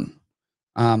learn.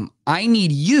 I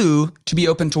need you to be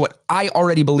open to what I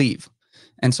already believe.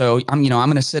 And so I'm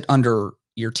going to sit under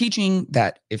your teaching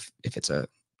that if it's a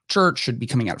church, should be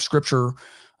coming out of scripture.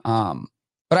 But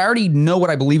I already know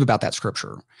what I believe about that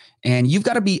scripture. And you've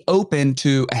got to be open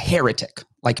to a heretic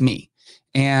like me.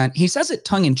 And he says it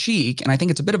tongue in cheek. And I think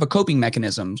it's a bit of a coping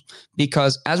mechanism,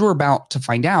 because as we're about to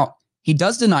find out, he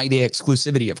does deny the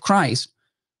exclusivity of Christ,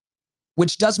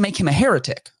 which does make him a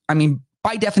heretic. I mean,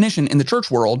 by definition in the church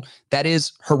world, that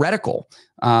is heretical.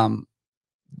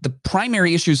 The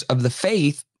primary issues of the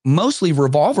faith mostly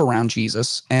revolve around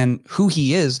Jesus and who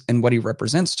he is and what he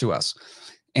represents to us.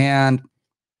 And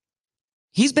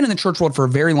he's been in the church world for a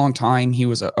very long time. He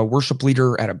was a worship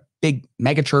leader at a big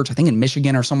mega church, I think in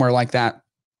Michigan or somewhere like that.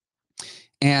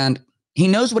 And he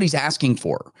knows what he's asking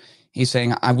for. He's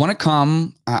saying, I want to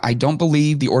come. I don't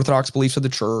believe the orthodox beliefs of the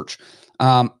church,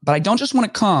 but I don't just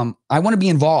want to come. I want to be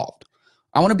involved.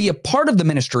 I want to be a part of the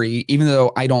ministry, even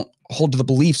though I don't hold to the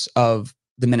beliefs of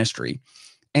the ministry.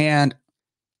 And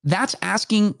that's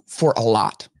asking for a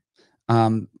lot.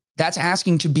 That's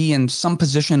asking to be in some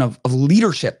position of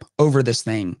leadership over this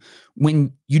thing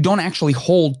when you don't actually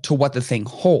hold to what the thing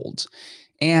holds.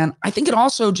 And I think it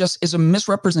also just is a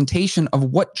misrepresentation of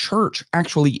what church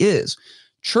actually is.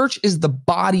 Church is the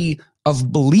body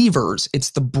of believers. It's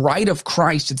the bride of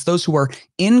Christ. It's those who are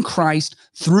in Christ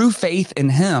through faith in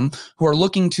him, who are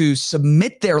looking to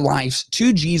submit their lives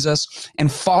to Jesus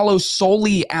and follow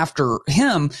solely after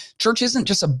him. Church isn't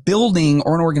just a building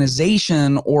or an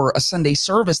organization or a Sunday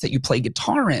service that you play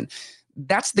guitar in.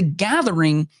 That's the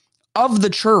gathering of the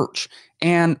church.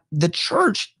 And the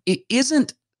church,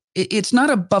 it's not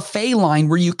a buffet line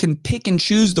where you can pick and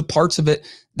choose the parts of it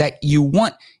that you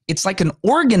want. It's like an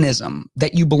organism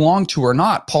that you belong to or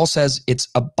not. Paul says it's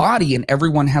a body and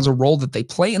everyone has a role that they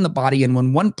play in the body. And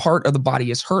when one part of the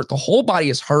body is hurt, the whole body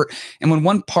is hurt. And when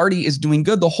one party is doing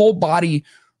good, the whole body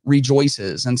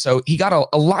rejoices. And so he got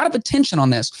a lot of attention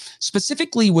on this,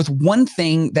 specifically with one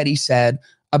thing that he said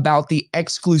about the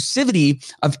exclusivity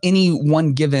of any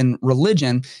one given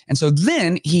religion. And so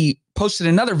then he posted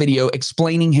another video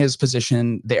explaining his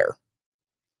position there.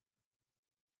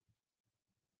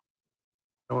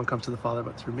 No one comes to the Father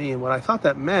but through me. And what I thought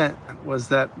that meant was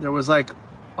that there was like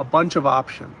a bunch of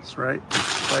options, right?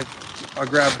 Like a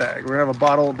grab bag. We're gonna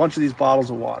have a bunch of these bottles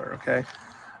of water, okay?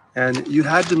 and you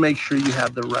had to make sure you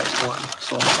had the right one.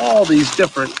 So all these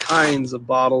different kinds of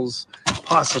bottles,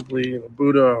 possibly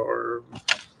Buddha or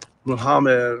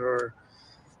Muhammad or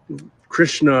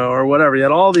Krishna or whatever, you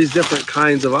had all these different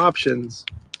kinds of options.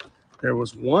 There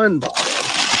was one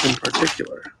bottle in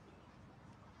particular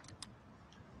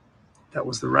that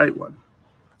was the right one.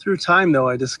 Through time, though,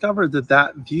 I discovered that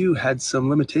that view had some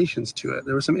limitations to it.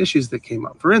 There were some issues that came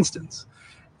up. For instance,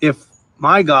 if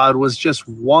my God was just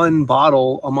one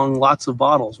bottle among lots of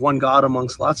bottles, one God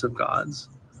amongst lots of gods,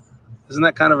 isn't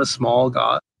that kind of a small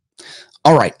God?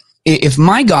 All right. If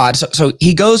my God, so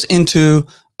he goes into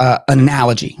an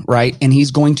analogy, right? And he's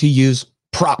going to use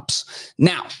props.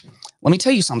 Now, let me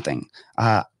tell you something.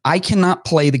 I cannot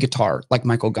play the guitar like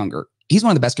Michael Gungor. He's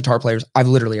one of the best guitar players I've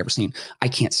literally ever seen. I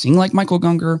can't sing like Michael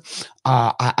Gungor.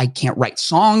 I can't write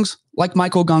songs like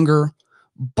Michael Gungor.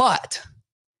 But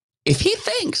if he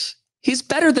thinks he's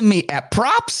better than me at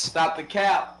props. Stop the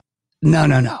cap.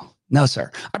 No,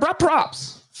 sir. I brought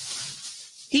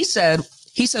props. He said,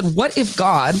 what if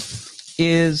God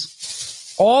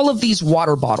is all of these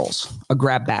water bottles, a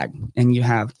grab bag, and you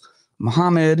have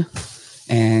Muhammad,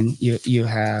 and you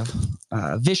have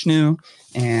Vishnu,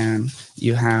 and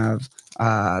you have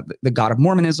the God of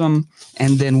Mormonism,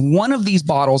 and then one of these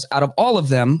bottles out of all of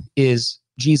them is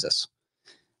Jesus.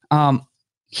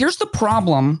 Here's the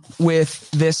problem with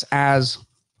this as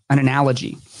an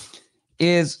analogy,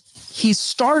 is he's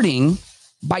starting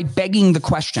by begging the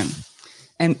question.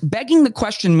 And begging the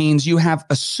question means you have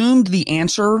assumed the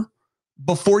answer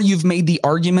before you've made the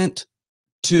argument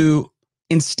to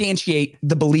instantiate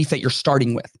the belief that you're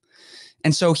starting with.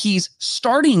 And so he's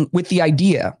starting with the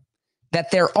idea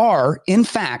that there are, in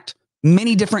fact,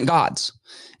 many different gods.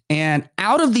 And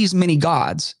out of these many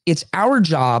gods, it's our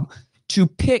job to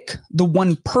pick the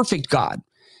one perfect God.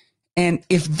 And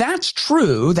if that's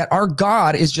true, that our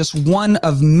God is just one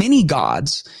of many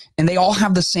gods, and they all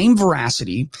have the same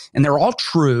veracity, and they're all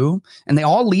true, and they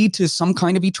all lead to some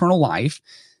kind of eternal life,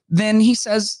 then he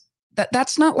says that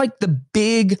that's not like the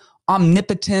big,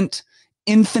 omnipotent,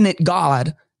 infinite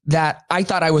God that I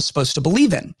thought I was supposed to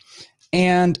believe in.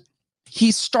 And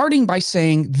he's starting by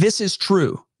saying, this is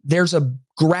true. There's a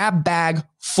grab bag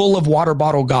full of water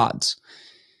bottle gods.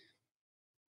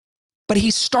 But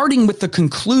he's starting with the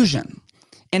conclusion,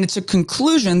 and it's a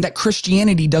conclusion that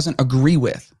Christianity doesn't agree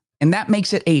with. And that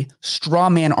makes it a straw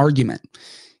man argument.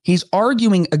 He's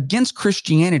arguing against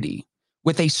Christianity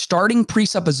with a starting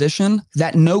presupposition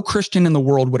that no Christian in the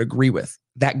world would agree with,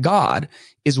 that God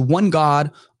is one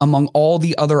God among all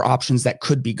the other options that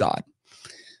could be God.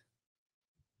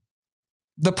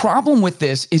 The problem with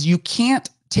this is you can't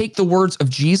take the words of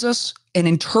Jesus and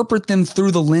interpret them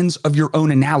through the lens of your own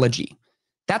analogy.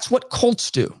 That's what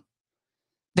cults do.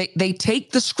 They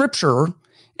take the scripture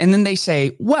and then they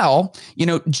say, well,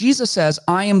 Jesus says,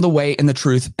 I am the way and the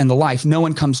truth and the life. No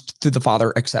one comes to the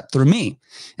Father except through me.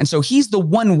 And so he's the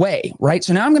one way, right?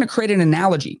 So now I'm going to create an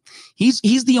analogy. He's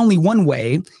the only one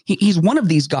way. He's one of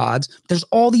these gods. There's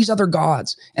all these other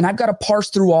gods, and I've got to parse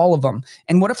through all of them.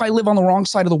 And what if I live on the wrong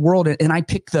side of the world and I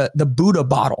pick the Buddha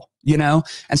bottle, And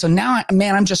so now,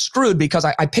 I'm just screwed because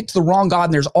I picked the wrong God,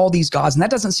 and there's all these gods. And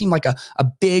that doesn't seem like a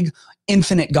big,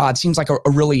 infinite God. It seems like a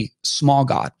really small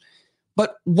God.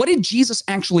 But what did Jesus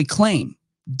actually claim?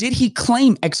 Did he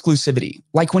claim exclusivity?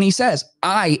 Like when he says,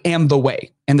 I am the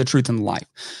way and the truth and the life.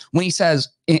 When he says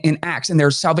in Acts, and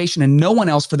there's salvation in no one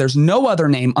else, for there's no other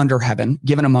name under heaven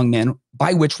given among men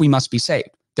by which we must be saved.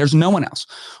 There's no one else.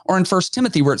 Or in 1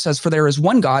 Timothy, where it says, for there is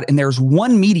one God and there's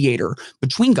one mediator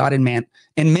between God and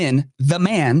men, the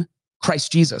man,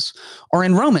 Christ Jesus. Or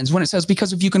in Romans, when it says,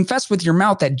 because if you confess with your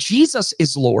mouth that Jesus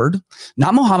is Lord,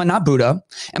 not Muhammad, not Buddha,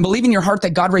 and believe in your heart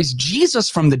that God raised Jesus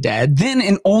from the dead, then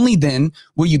and only then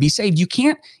will you be saved. You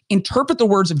can't interpret the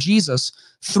words of Jesus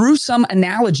through some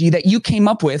analogy that you came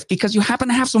up with because you happen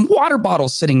to have some water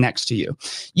bottles sitting next to you.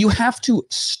 You have to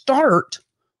start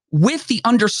with the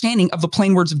understanding of the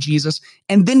plain words of Jesus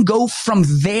and then go from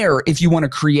there if you want to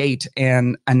create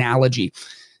an analogy.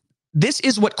 This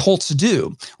is what cults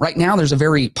do. Right now, there's a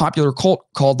very popular cult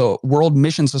called the World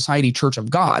Mission Society Church of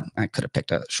God. I could have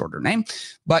picked a shorter name,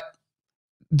 but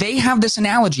they have this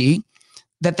analogy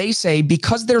that they say,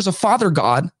 because there's a father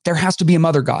God, there has to be a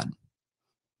mother God.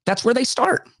 That's where they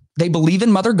start. They believe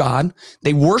in mother God.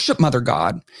 They worship mother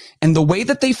God. And the way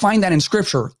that they find that in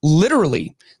scripture,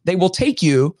 literally, they will take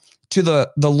you to the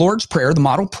Lord's Prayer, the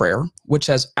model prayer, which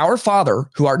says, Our Father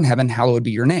who art in heaven, hallowed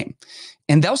be your name.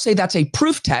 And they'll say that's a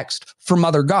proof text for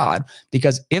mother God,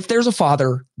 because if there's a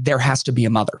father, there has to be a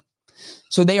mother.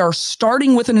 So they are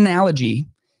starting with an analogy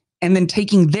and then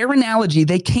taking their analogy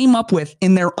they came up with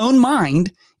in their own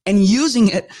mind and using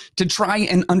it to try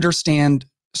and understand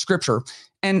scripture.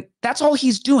 And that's all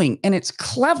he's doing. And it's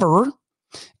clever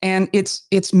and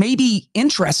it's maybe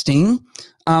interesting,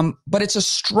 but it's a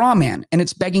straw man and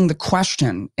it's begging the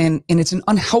question and it's an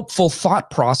unhelpful thought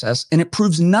process and it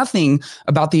proves nothing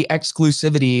about the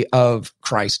exclusivity of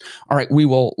Christ. All right, we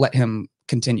will let him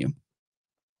continue.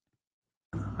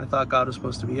 I thought God was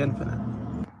supposed to be infinite.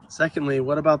 Secondly,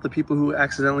 what about the people who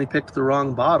accidentally picked the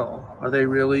wrong bottle? Are they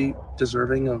really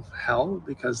deserving of hell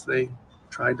because they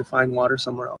tried to find water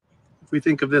somewhere else? If we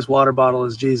think of this water bottle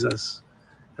as Jesus,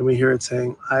 and we hear it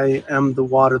saying, I am the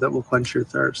water that will quench your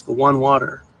thirst, the one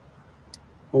water.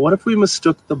 Well, what if we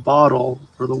mistook the bottle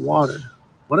for the water?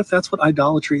 What if that's what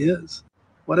idolatry is?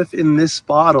 What if in this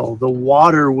bottle, the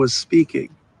water was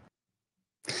speaking?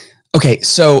 Okay,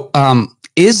 so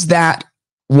is that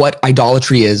what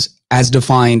idolatry is as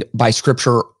defined by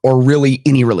scripture or really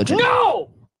any religion?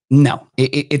 No,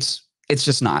 it's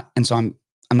just not. And so I'm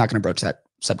not going to broach that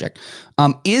subject.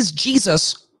 Is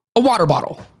Jesus a water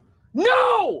bottle?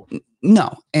 No.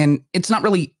 And it's not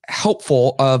really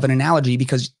helpful of an analogy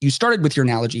because you started with your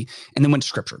analogy and then went to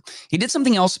scripture. He did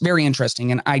something else very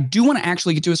interesting. And I do want to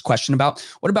actually get to his question about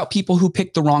what about people who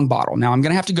picked the wrong bottle? Now I'm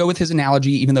going to have to go with his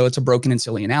analogy, even though it's a broken and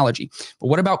silly analogy. But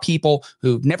what about people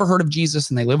who've never heard of Jesus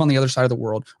and they live on the other side of the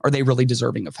world? Are they really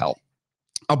deserving of hell?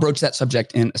 I'll broach that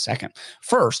subject in a second.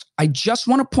 First, I just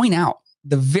want to point out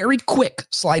the very quick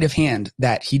sleight of hand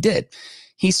that he did.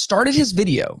 He started his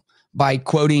video by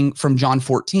quoting from John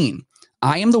 14,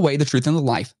 I am the way, the truth, and the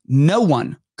life. No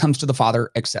one comes to the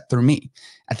Father except through me.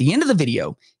 At the end of the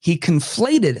video, he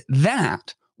conflated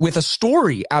that with a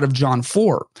story out of John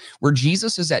 4, where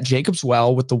Jesus is at Jacob's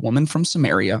well with the woman from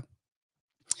Samaria,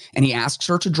 and he asks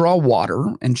her to draw water,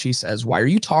 and she says, why are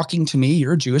you talking to me?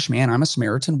 You're a Jewish man. I'm a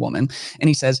Samaritan woman. And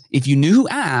he says, if you knew who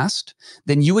asked,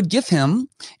 then you would give him,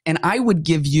 and I would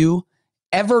give you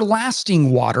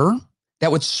everlasting water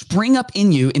that would spring up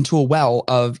in you into a well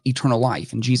of eternal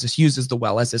life. And Jesus uses the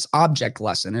well as this object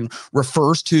lesson and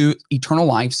refers to eternal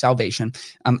life, salvation,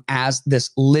 as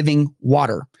this living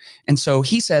water. And so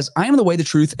he says, I am the way, the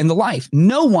truth, and the life.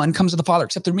 No one comes to the Father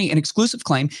except through me, an exclusive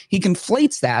claim. He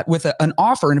conflates that with an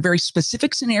offer in a very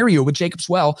specific scenario with Jacob's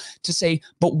well to say,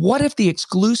 but what if the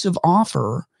exclusive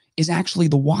offer is actually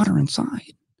the water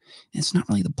inside? And it's not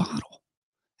really the bottle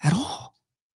at all.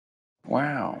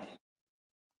 Wow.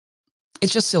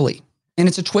 It's just silly, and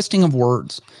it's a twisting of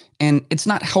words, and it's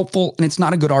not helpful, and it's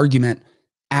not a good argument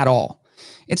at all.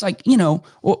 It's like,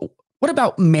 what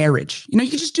about marriage? You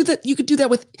could just do that. You could do that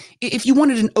with, if you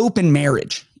wanted an open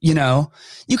marriage, you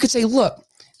could say, look,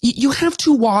 you have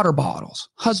two water bottles,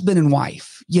 husband and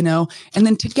wife, and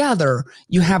then together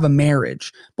you have a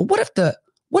marriage. But what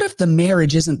if the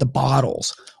marriage isn't the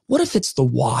bottles? What if it's the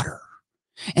water?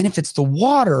 And if it's the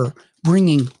water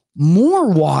bringing more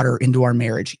water into our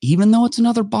marriage, even though it's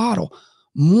another bottle,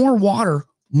 more water,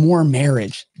 more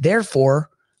marriage, therefore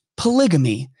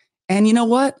polygamy. And you know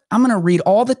what? I'm going to read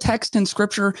all the text in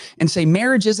scripture and say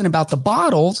marriage isn't about the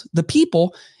bottles, the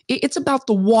people, it's about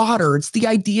the water. It's the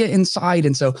idea inside.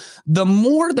 And so the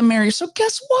more the merrier. So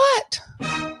guess what?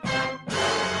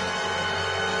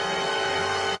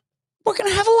 We're going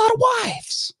to have a lot of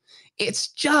wives. It's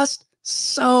just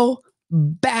so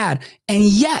bad. And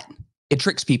yet it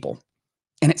tricks people,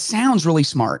 and it sounds really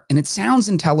smart, and it sounds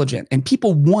intelligent, and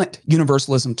people want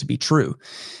universalism to be true.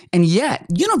 And yet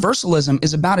universalism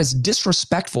is about as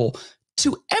disrespectful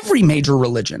to every major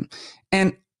religion.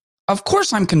 And of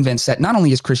course, I'm convinced that not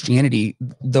only is Christianity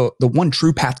the one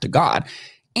true path to God,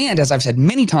 and as I've said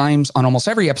many times on almost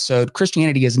every episode,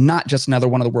 Christianity is not just another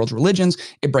one of the world's religions.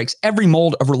 It breaks every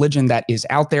mold of religion that is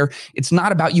out there. It's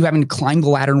not about you having to climb the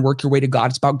ladder and work your way to God.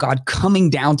 It's about God coming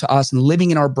down to us and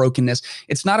living in our brokenness.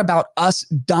 It's not about us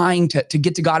dying to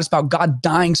get to God. It's about God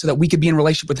dying so that we could be in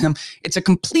relationship with him. It's a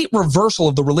complete reversal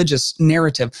of the religious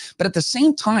narrative. But at the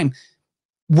same time,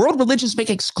 world religions make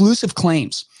exclusive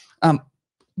claims.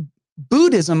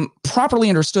 Buddhism, properly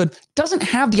understood, doesn't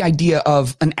have the idea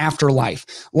of an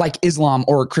afterlife like Islam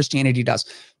or Christianity does.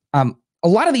 A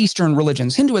lot of the Eastern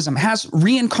religions, Hinduism has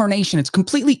reincarnation. It's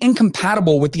completely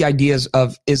incompatible with the ideas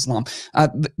of Islam.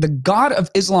 The God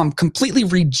of Islam completely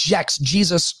rejects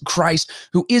Jesus Christ,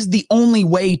 who is the only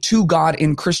way to God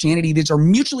in Christianity. These are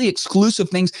mutually exclusive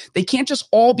things. They can't just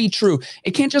all be true.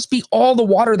 It can't just be all the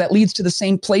water that leads to the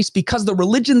same place, because the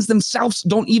religions themselves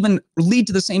don't even lead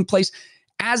to the same place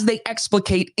as they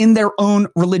explicate in their own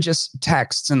religious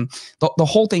texts. And the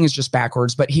whole thing is just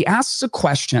backwards. But he asks a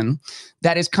question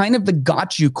that is kind of the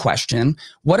got you question.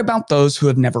 What about those who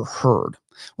have never heard?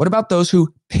 What about those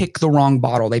who pick the wrong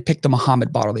bottle? They pick the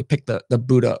Muhammad bottle. They pick the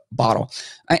Buddha bottle.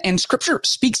 And scripture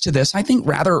speaks to this, I think,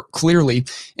 rather clearly.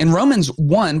 In Romans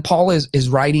 1, Paul is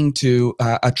writing to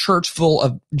a church full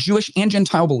of Jewish and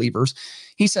Gentile believers.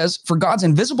 He says, for God's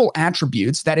invisible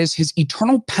attributes, that is his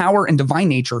eternal power and divine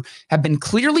nature, have been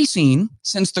clearly seen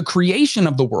since the creation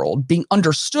of the world, being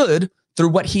understood through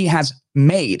what he has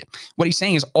made. What he's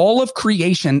saying is all of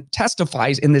creation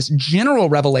testifies in this general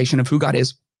revelation of who God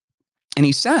is. And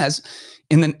he says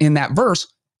in that verse,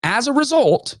 as a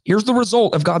result, here's the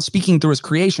result of God speaking through his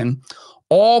creation,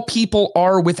 all people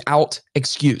are without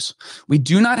excuse. We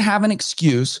do not have an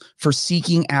excuse for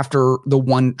seeking after the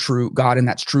one true God, and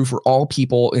that's true for all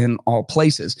people in all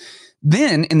places.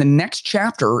 Then in the next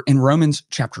chapter, in Romans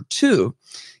chapter 2,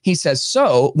 he says,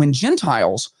 so when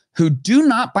Gentiles who do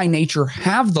not by nature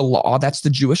have the law, that's the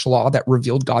Jewish law that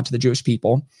revealed God to the Jewish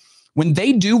people, when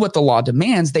they do what the law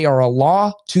demands, they are a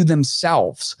law to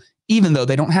themselves, even though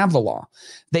they don't have the law.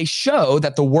 They show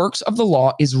that the works of the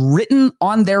law is written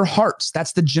on their hearts.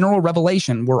 That's the general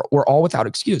revelation. We're all without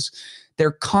excuse.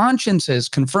 Their consciences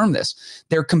confirm this.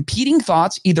 Their competing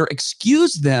thoughts either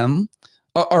excuse them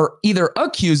or either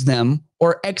accuse them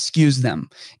or excuse them.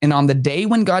 And on the day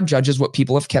when God judges what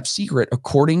people have kept secret,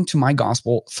 according to my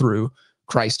gospel through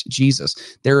Christ Jesus,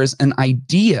 there is an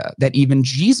idea that even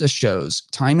Jesus shows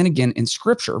time and again in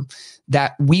scripture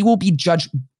that we will be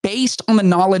judged based on the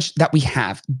knowledge that we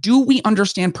have. Do we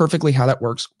understand perfectly how that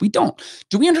works? We don't.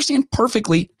 Do we understand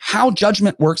perfectly how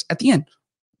judgment works at the end?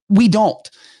 We don't.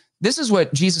 This is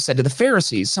what Jesus said to the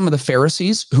Pharisees. Some of the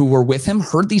Pharisees who were with him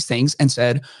heard these things and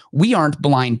said, we aren't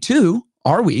blind too,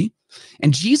 are we?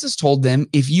 And Jesus told them,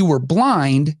 if you were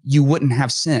blind, you wouldn't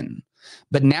have sin.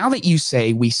 But now that you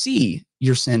say we see,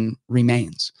 your sin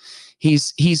remains.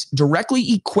 He's directly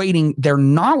equating their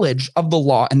knowledge of the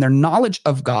law and their knowledge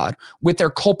of God with their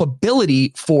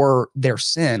culpability for their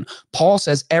sin. Paul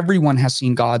says everyone has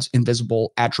seen God's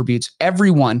invisible attributes.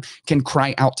 Everyone can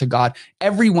cry out to God.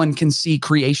 Everyone can see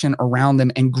creation around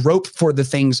them and grope for the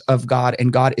things of God.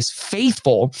 And God is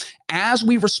faithful as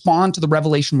we respond to the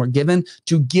revelation we're given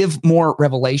to give more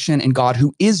revelation. And God,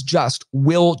 who is just,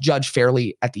 will judge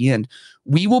fairly at the end.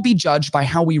 We will be judged by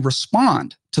how we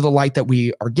respond to the light that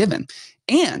we are given.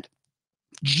 And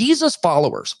Jesus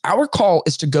followers, our call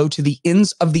is to go to the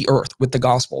ends of the earth with the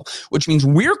gospel, which means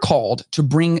we're called to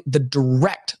bring the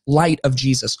direct light of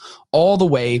Jesus all the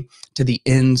way to the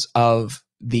ends of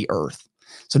the earth.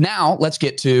 So now let's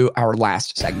get to our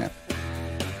last segment.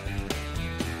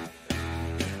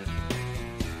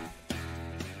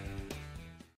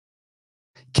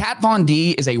 Kat Von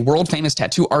D is a world-famous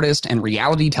tattoo artist and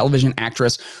reality television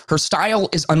actress. Her style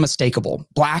is unmistakable,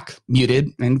 black,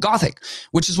 muted, and gothic,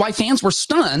 which is why fans were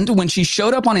stunned when she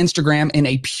showed up on Instagram in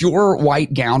a pure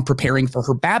white gown preparing for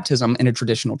her baptism in a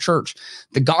traditional church.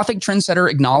 The gothic trendsetter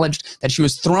acknowledged that she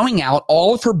was throwing out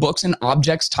all of her books and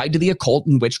objects tied to the occult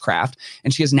and witchcraft,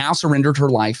 and she has now surrendered her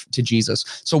life to Jesus.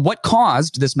 So what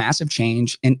caused this massive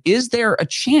change, and is there a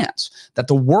chance that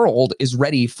the world is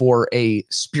ready for a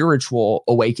spiritual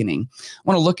awakening? I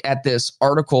want to look at this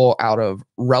article out of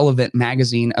Relevant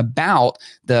magazine about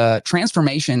the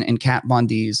transformation in Kat Von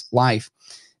D's life.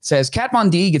 It says, Kat Von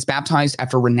D gets baptized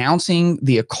after renouncing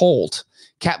the occult.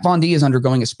 Kat Von D is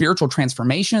undergoing a spiritual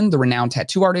transformation. The renowned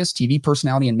tattoo artist, TV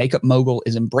personality, and makeup mogul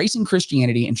is embracing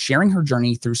Christianity and sharing her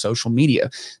journey through social media.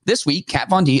 This week, Kat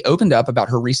Von D opened up about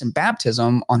her recent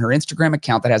baptism on her Instagram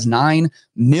account that has 9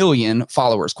 million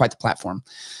followers. Quite the platform.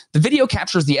 The video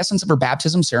captures the essence of her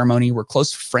baptism ceremony, where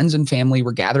close friends and family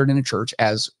were gathered in a church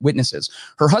as witnesses.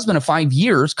 Her husband of 5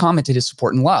 years commented his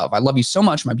support and love. I love you so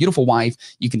much, my beautiful wife.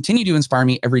 You continue to inspire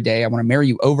me every day. I want to marry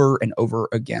you over and over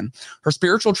again. Her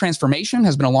spiritual transformation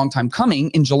has been a long time coming.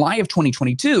 In July of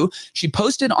 2022, she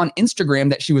posted on Instagram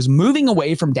that she was moving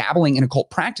away from dabbling in occult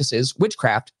practices,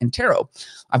 witchcraft, and tarot.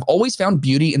 I've always found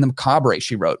beauty in the macabre,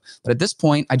 she wrote. But at this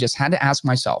point, I just had to ask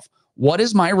myself, what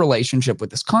is my relationship with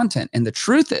this content? And the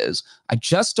truth is, I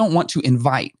just don't want to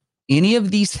invite any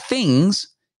of these things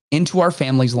into our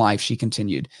family's life, she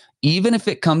continued, even if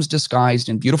it comes disguised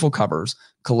in beautiful covers,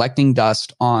 collecting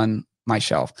dust on my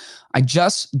shelf. I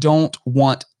just don't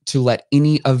want to let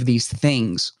any of these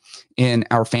things in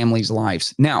our family's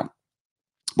lives. Now,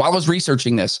 while I was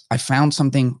researching this, I found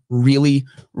something really,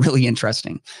 really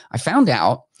interesting. I found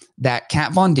out that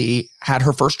Kat Von D had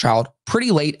her first child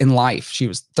pretty late in life. She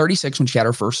was 36 when she had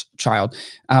her first child.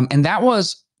 And that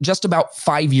was just about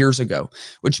 5 years ago,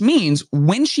 which means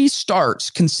when she starts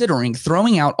considering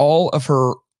throwing out all of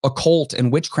her occult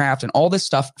and witchcraft and all this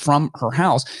stuff from her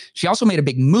house. She also made a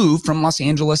big move from Los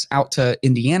Angeles out to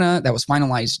Indiana that was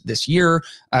finalized this year.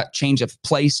 Change of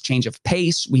place, change of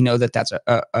pace. We know that that's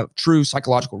a true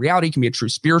psychological reality, can be a true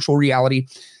spiritual reality.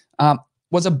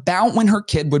 Was about when her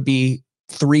kid would be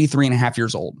 3.5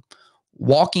 years old,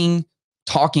 walking,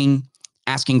 talking,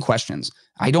 asking questions.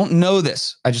 I don't know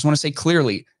this. I just want to say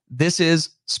clearly, this is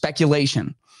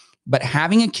speculation, but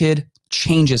having a kid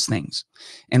changes things.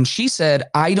 And she said,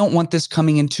 I don't want this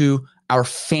coming into our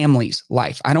family's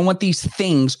life. I don't want these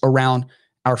things around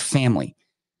our family.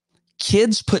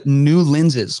 Kids put new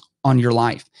lenses on your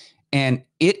life. And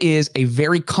it is a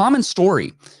very common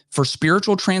story for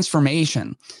spiritual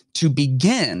transformation to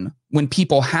begin when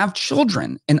people have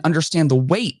children and understand the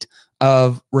weight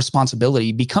of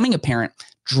responsibility. Becoming a parent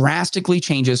drastically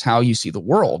changes how you see the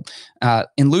world.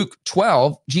 In Luke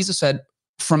 12, Jesus said,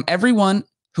 from everyone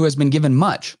who has been given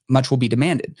much, much will be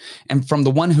demanded. And from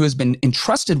the one who has been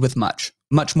entrusted with much,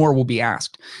 much more will be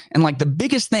asked. And like the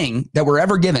biggest thing that we're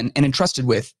ever given and entrusted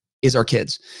with is our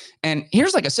kids. And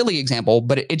here's like a silly example,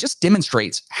 but it just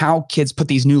demonstrates how kids put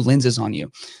these new lenses on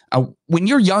you. When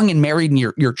you're young and married and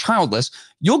you're childless,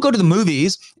 you'll go to the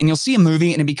movies and you'll see a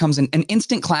movie and it becomes an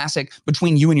instant classic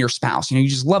between you and your spouse. You know, you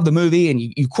just love the movie and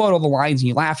you quote all the lines and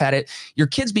you laugh at it. Your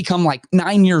kids become like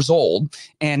 9 years old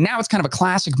and now it's kind of a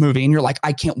classic movie and you're like,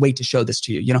 I can't wait to show this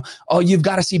to you. You know, oh, you've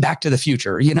got to see Back to the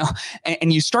Future, you know,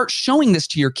 and you start showing this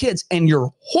to your kids and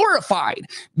you're horrified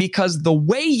because the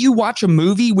way you watch a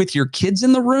movie with your kids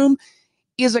in the room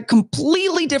is a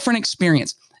completely different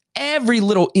experience. Every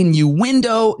little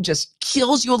innuendo just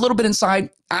kills you a little bit inside.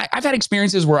 I've had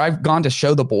experiences where I've gone to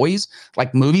show the boys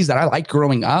like movies that I liked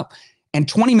growing up, and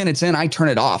 20 minutes in, I turn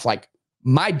it off. Like,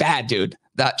 my bad, dude.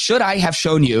 That should I have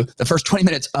shown you the first 20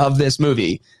 minutes of this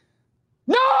movie?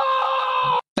 No!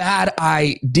 Bad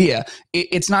idea.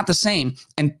 It's not the same.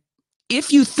 And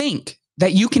if you think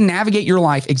that you can navigate your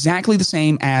life exactly the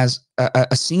same as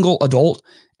a single adult,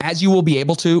 as you will be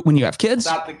able to when you have kids.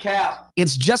 Stop the cap.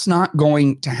 It's just not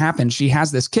going to happen. She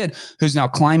has this kid who's now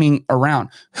climbing around,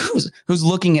 who's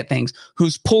looking at things,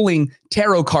 who's pulling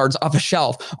tarot cards off a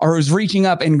shelf, or who's reaching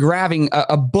up and grabbing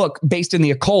a book based in the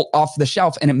occult off the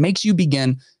shelf. And it makes you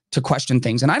begin to question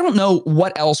things. And I don't know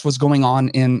what else was going on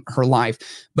in her life,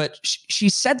 but she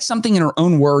said something in her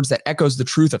own words that echoes the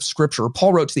truth of Scripture.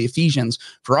 Paul wrote to the Ephesians,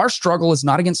 for our struggle is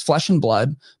not against flesh and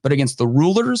blood, but against the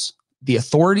rulers, the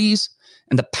authorities,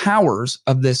 and the powers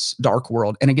of this dark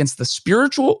world, and against the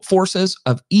spiritual forces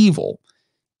of evil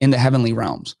in the heavenly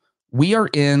realms. We are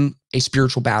in a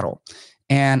spiritual battle.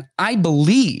 And I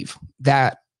believe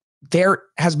that there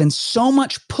has been so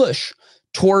much push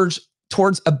towards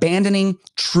abandoning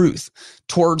truth,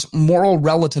 towards moral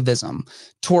relativism,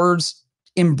 towards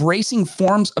embracing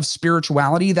forms of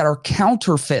spirituality that are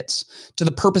counterfeits to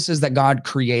the purposes that God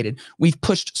created. We've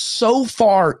pushed so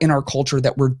far in our culture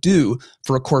that we're due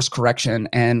for a course correction.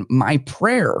 And my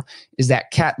prayer is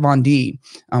that Kat Von D,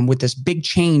 with this big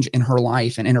change in her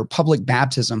life and in her public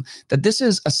baptism, that this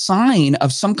is a sign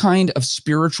of some kind of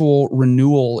spiritual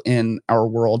renewal in our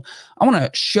world. I want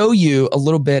to show you a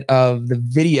little bit of the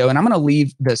video, and I'm going to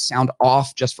leave the sound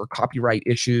off just for copyright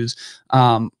issues.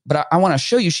 But I want to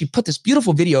show you, she put this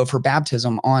beautiful video of her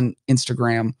baptism on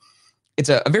Instagram. It's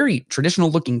a very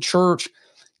traditional looking church.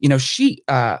 You know, she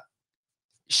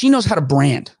knows how to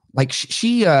brand. Like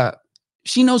she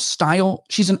knows style.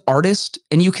 She's an artist,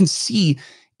 and you can see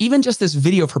even just this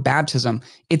video of her baptism,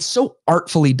 it's so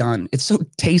artfully done. It's so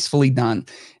tastefully done.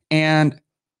 And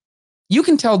you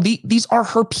can tell these are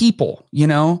her people, you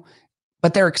know,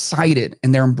 but they're excited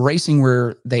and they're embracing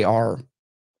where they are.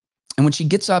 And when she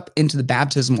gets up into the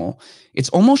baptismal, it's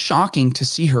almost shocking to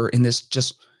see her in this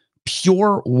just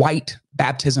pure white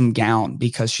baptism gown,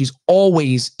 because she's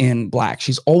always in black.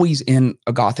 She's always in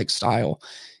a Gothic style.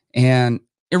 And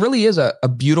it really is a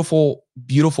beautiful,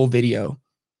 beautiful video.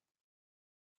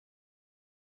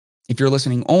 If you're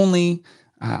listening only,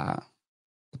 the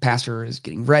pastor is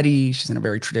getting ready. She's in a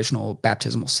very traditional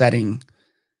baptismal setting.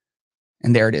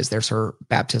 And there it is. There's her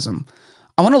baptism.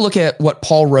 I want to look at what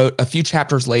Paul wrote a few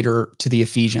chapters later to the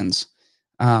Ephesians.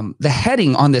 The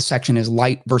heading on this section is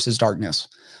light versus darkness.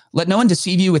 Let no one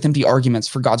deceive you with empty arguments,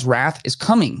 for God's wrath is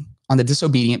coming on the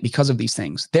disobedient because of these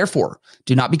things. Therefore,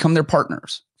 do not become their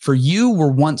partners. For you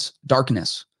were once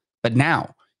darkness, but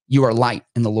now you are light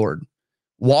in the Lord.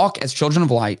 Walk as children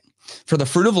of light. For the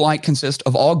fruit of light consists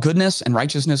of all goodness and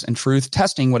righteousness and truth,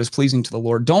 testing what is pleasing to the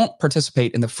Lord. Don't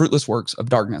participate in the fruitless works of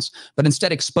darkness, but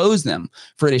instead expose them.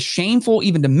 For it is shameful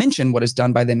even to mention what is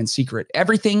done by them in secret.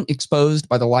 Everything exposed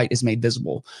by the light is made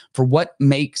visible. For what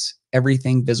makes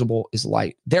everything visible is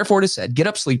light. Therefore it is said, get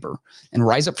up, sleeper, and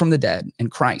rise up from the dead,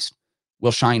 and Christ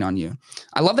will shine on you.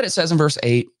 I love that it says in verse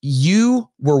 8, you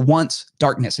were once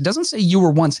darkness. It doesn't say you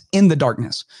were once in the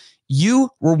darkness. You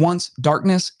were once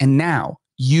darkness, and now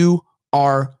you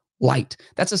are light.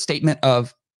 That's a statement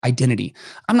of identity.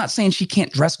 I'm not saying she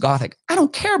can't dress Gothic. I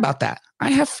don't care about that. I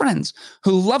have friends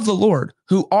who love the Lord,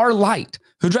 who are light,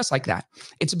 who dress like that.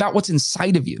 It's about what's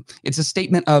inside of you. It's a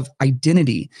statement of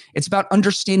identity. It's about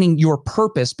understanding your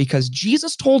purpose, because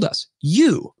Jesus told us,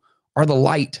 you are the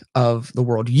light of the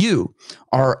world. You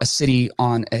are a city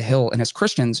on a hill. And as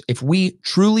Christians, if we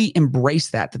truly embrace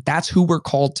that that's who we're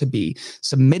called to be,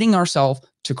 submitting ourselves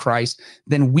to Christ,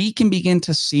 then we can begin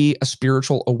to see a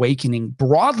spiritual awakening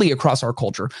broadly across our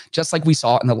culture, just like we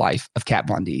saw in the life of Kat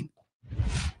Von D.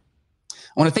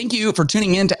 I want to thank you for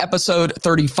tuning in to episode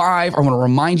 35. I want to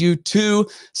remind you to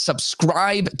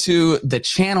subscribe to the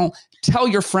channel, tell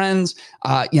your friends,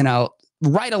 write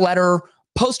a letter,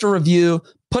 post a review,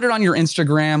 put it on your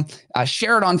Instagram,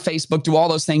 share it on Facebook, do all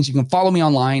those things. You can follow me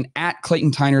online at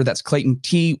Clayton Tyner. That's Clayton,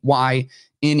 Tyner.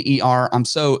 I'm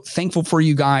so thankful for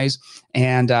you guys.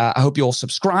 And I hope you'll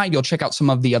subscribe. You'll check out some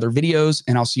of the other videos,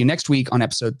 and I'll see you next week on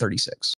episode 36.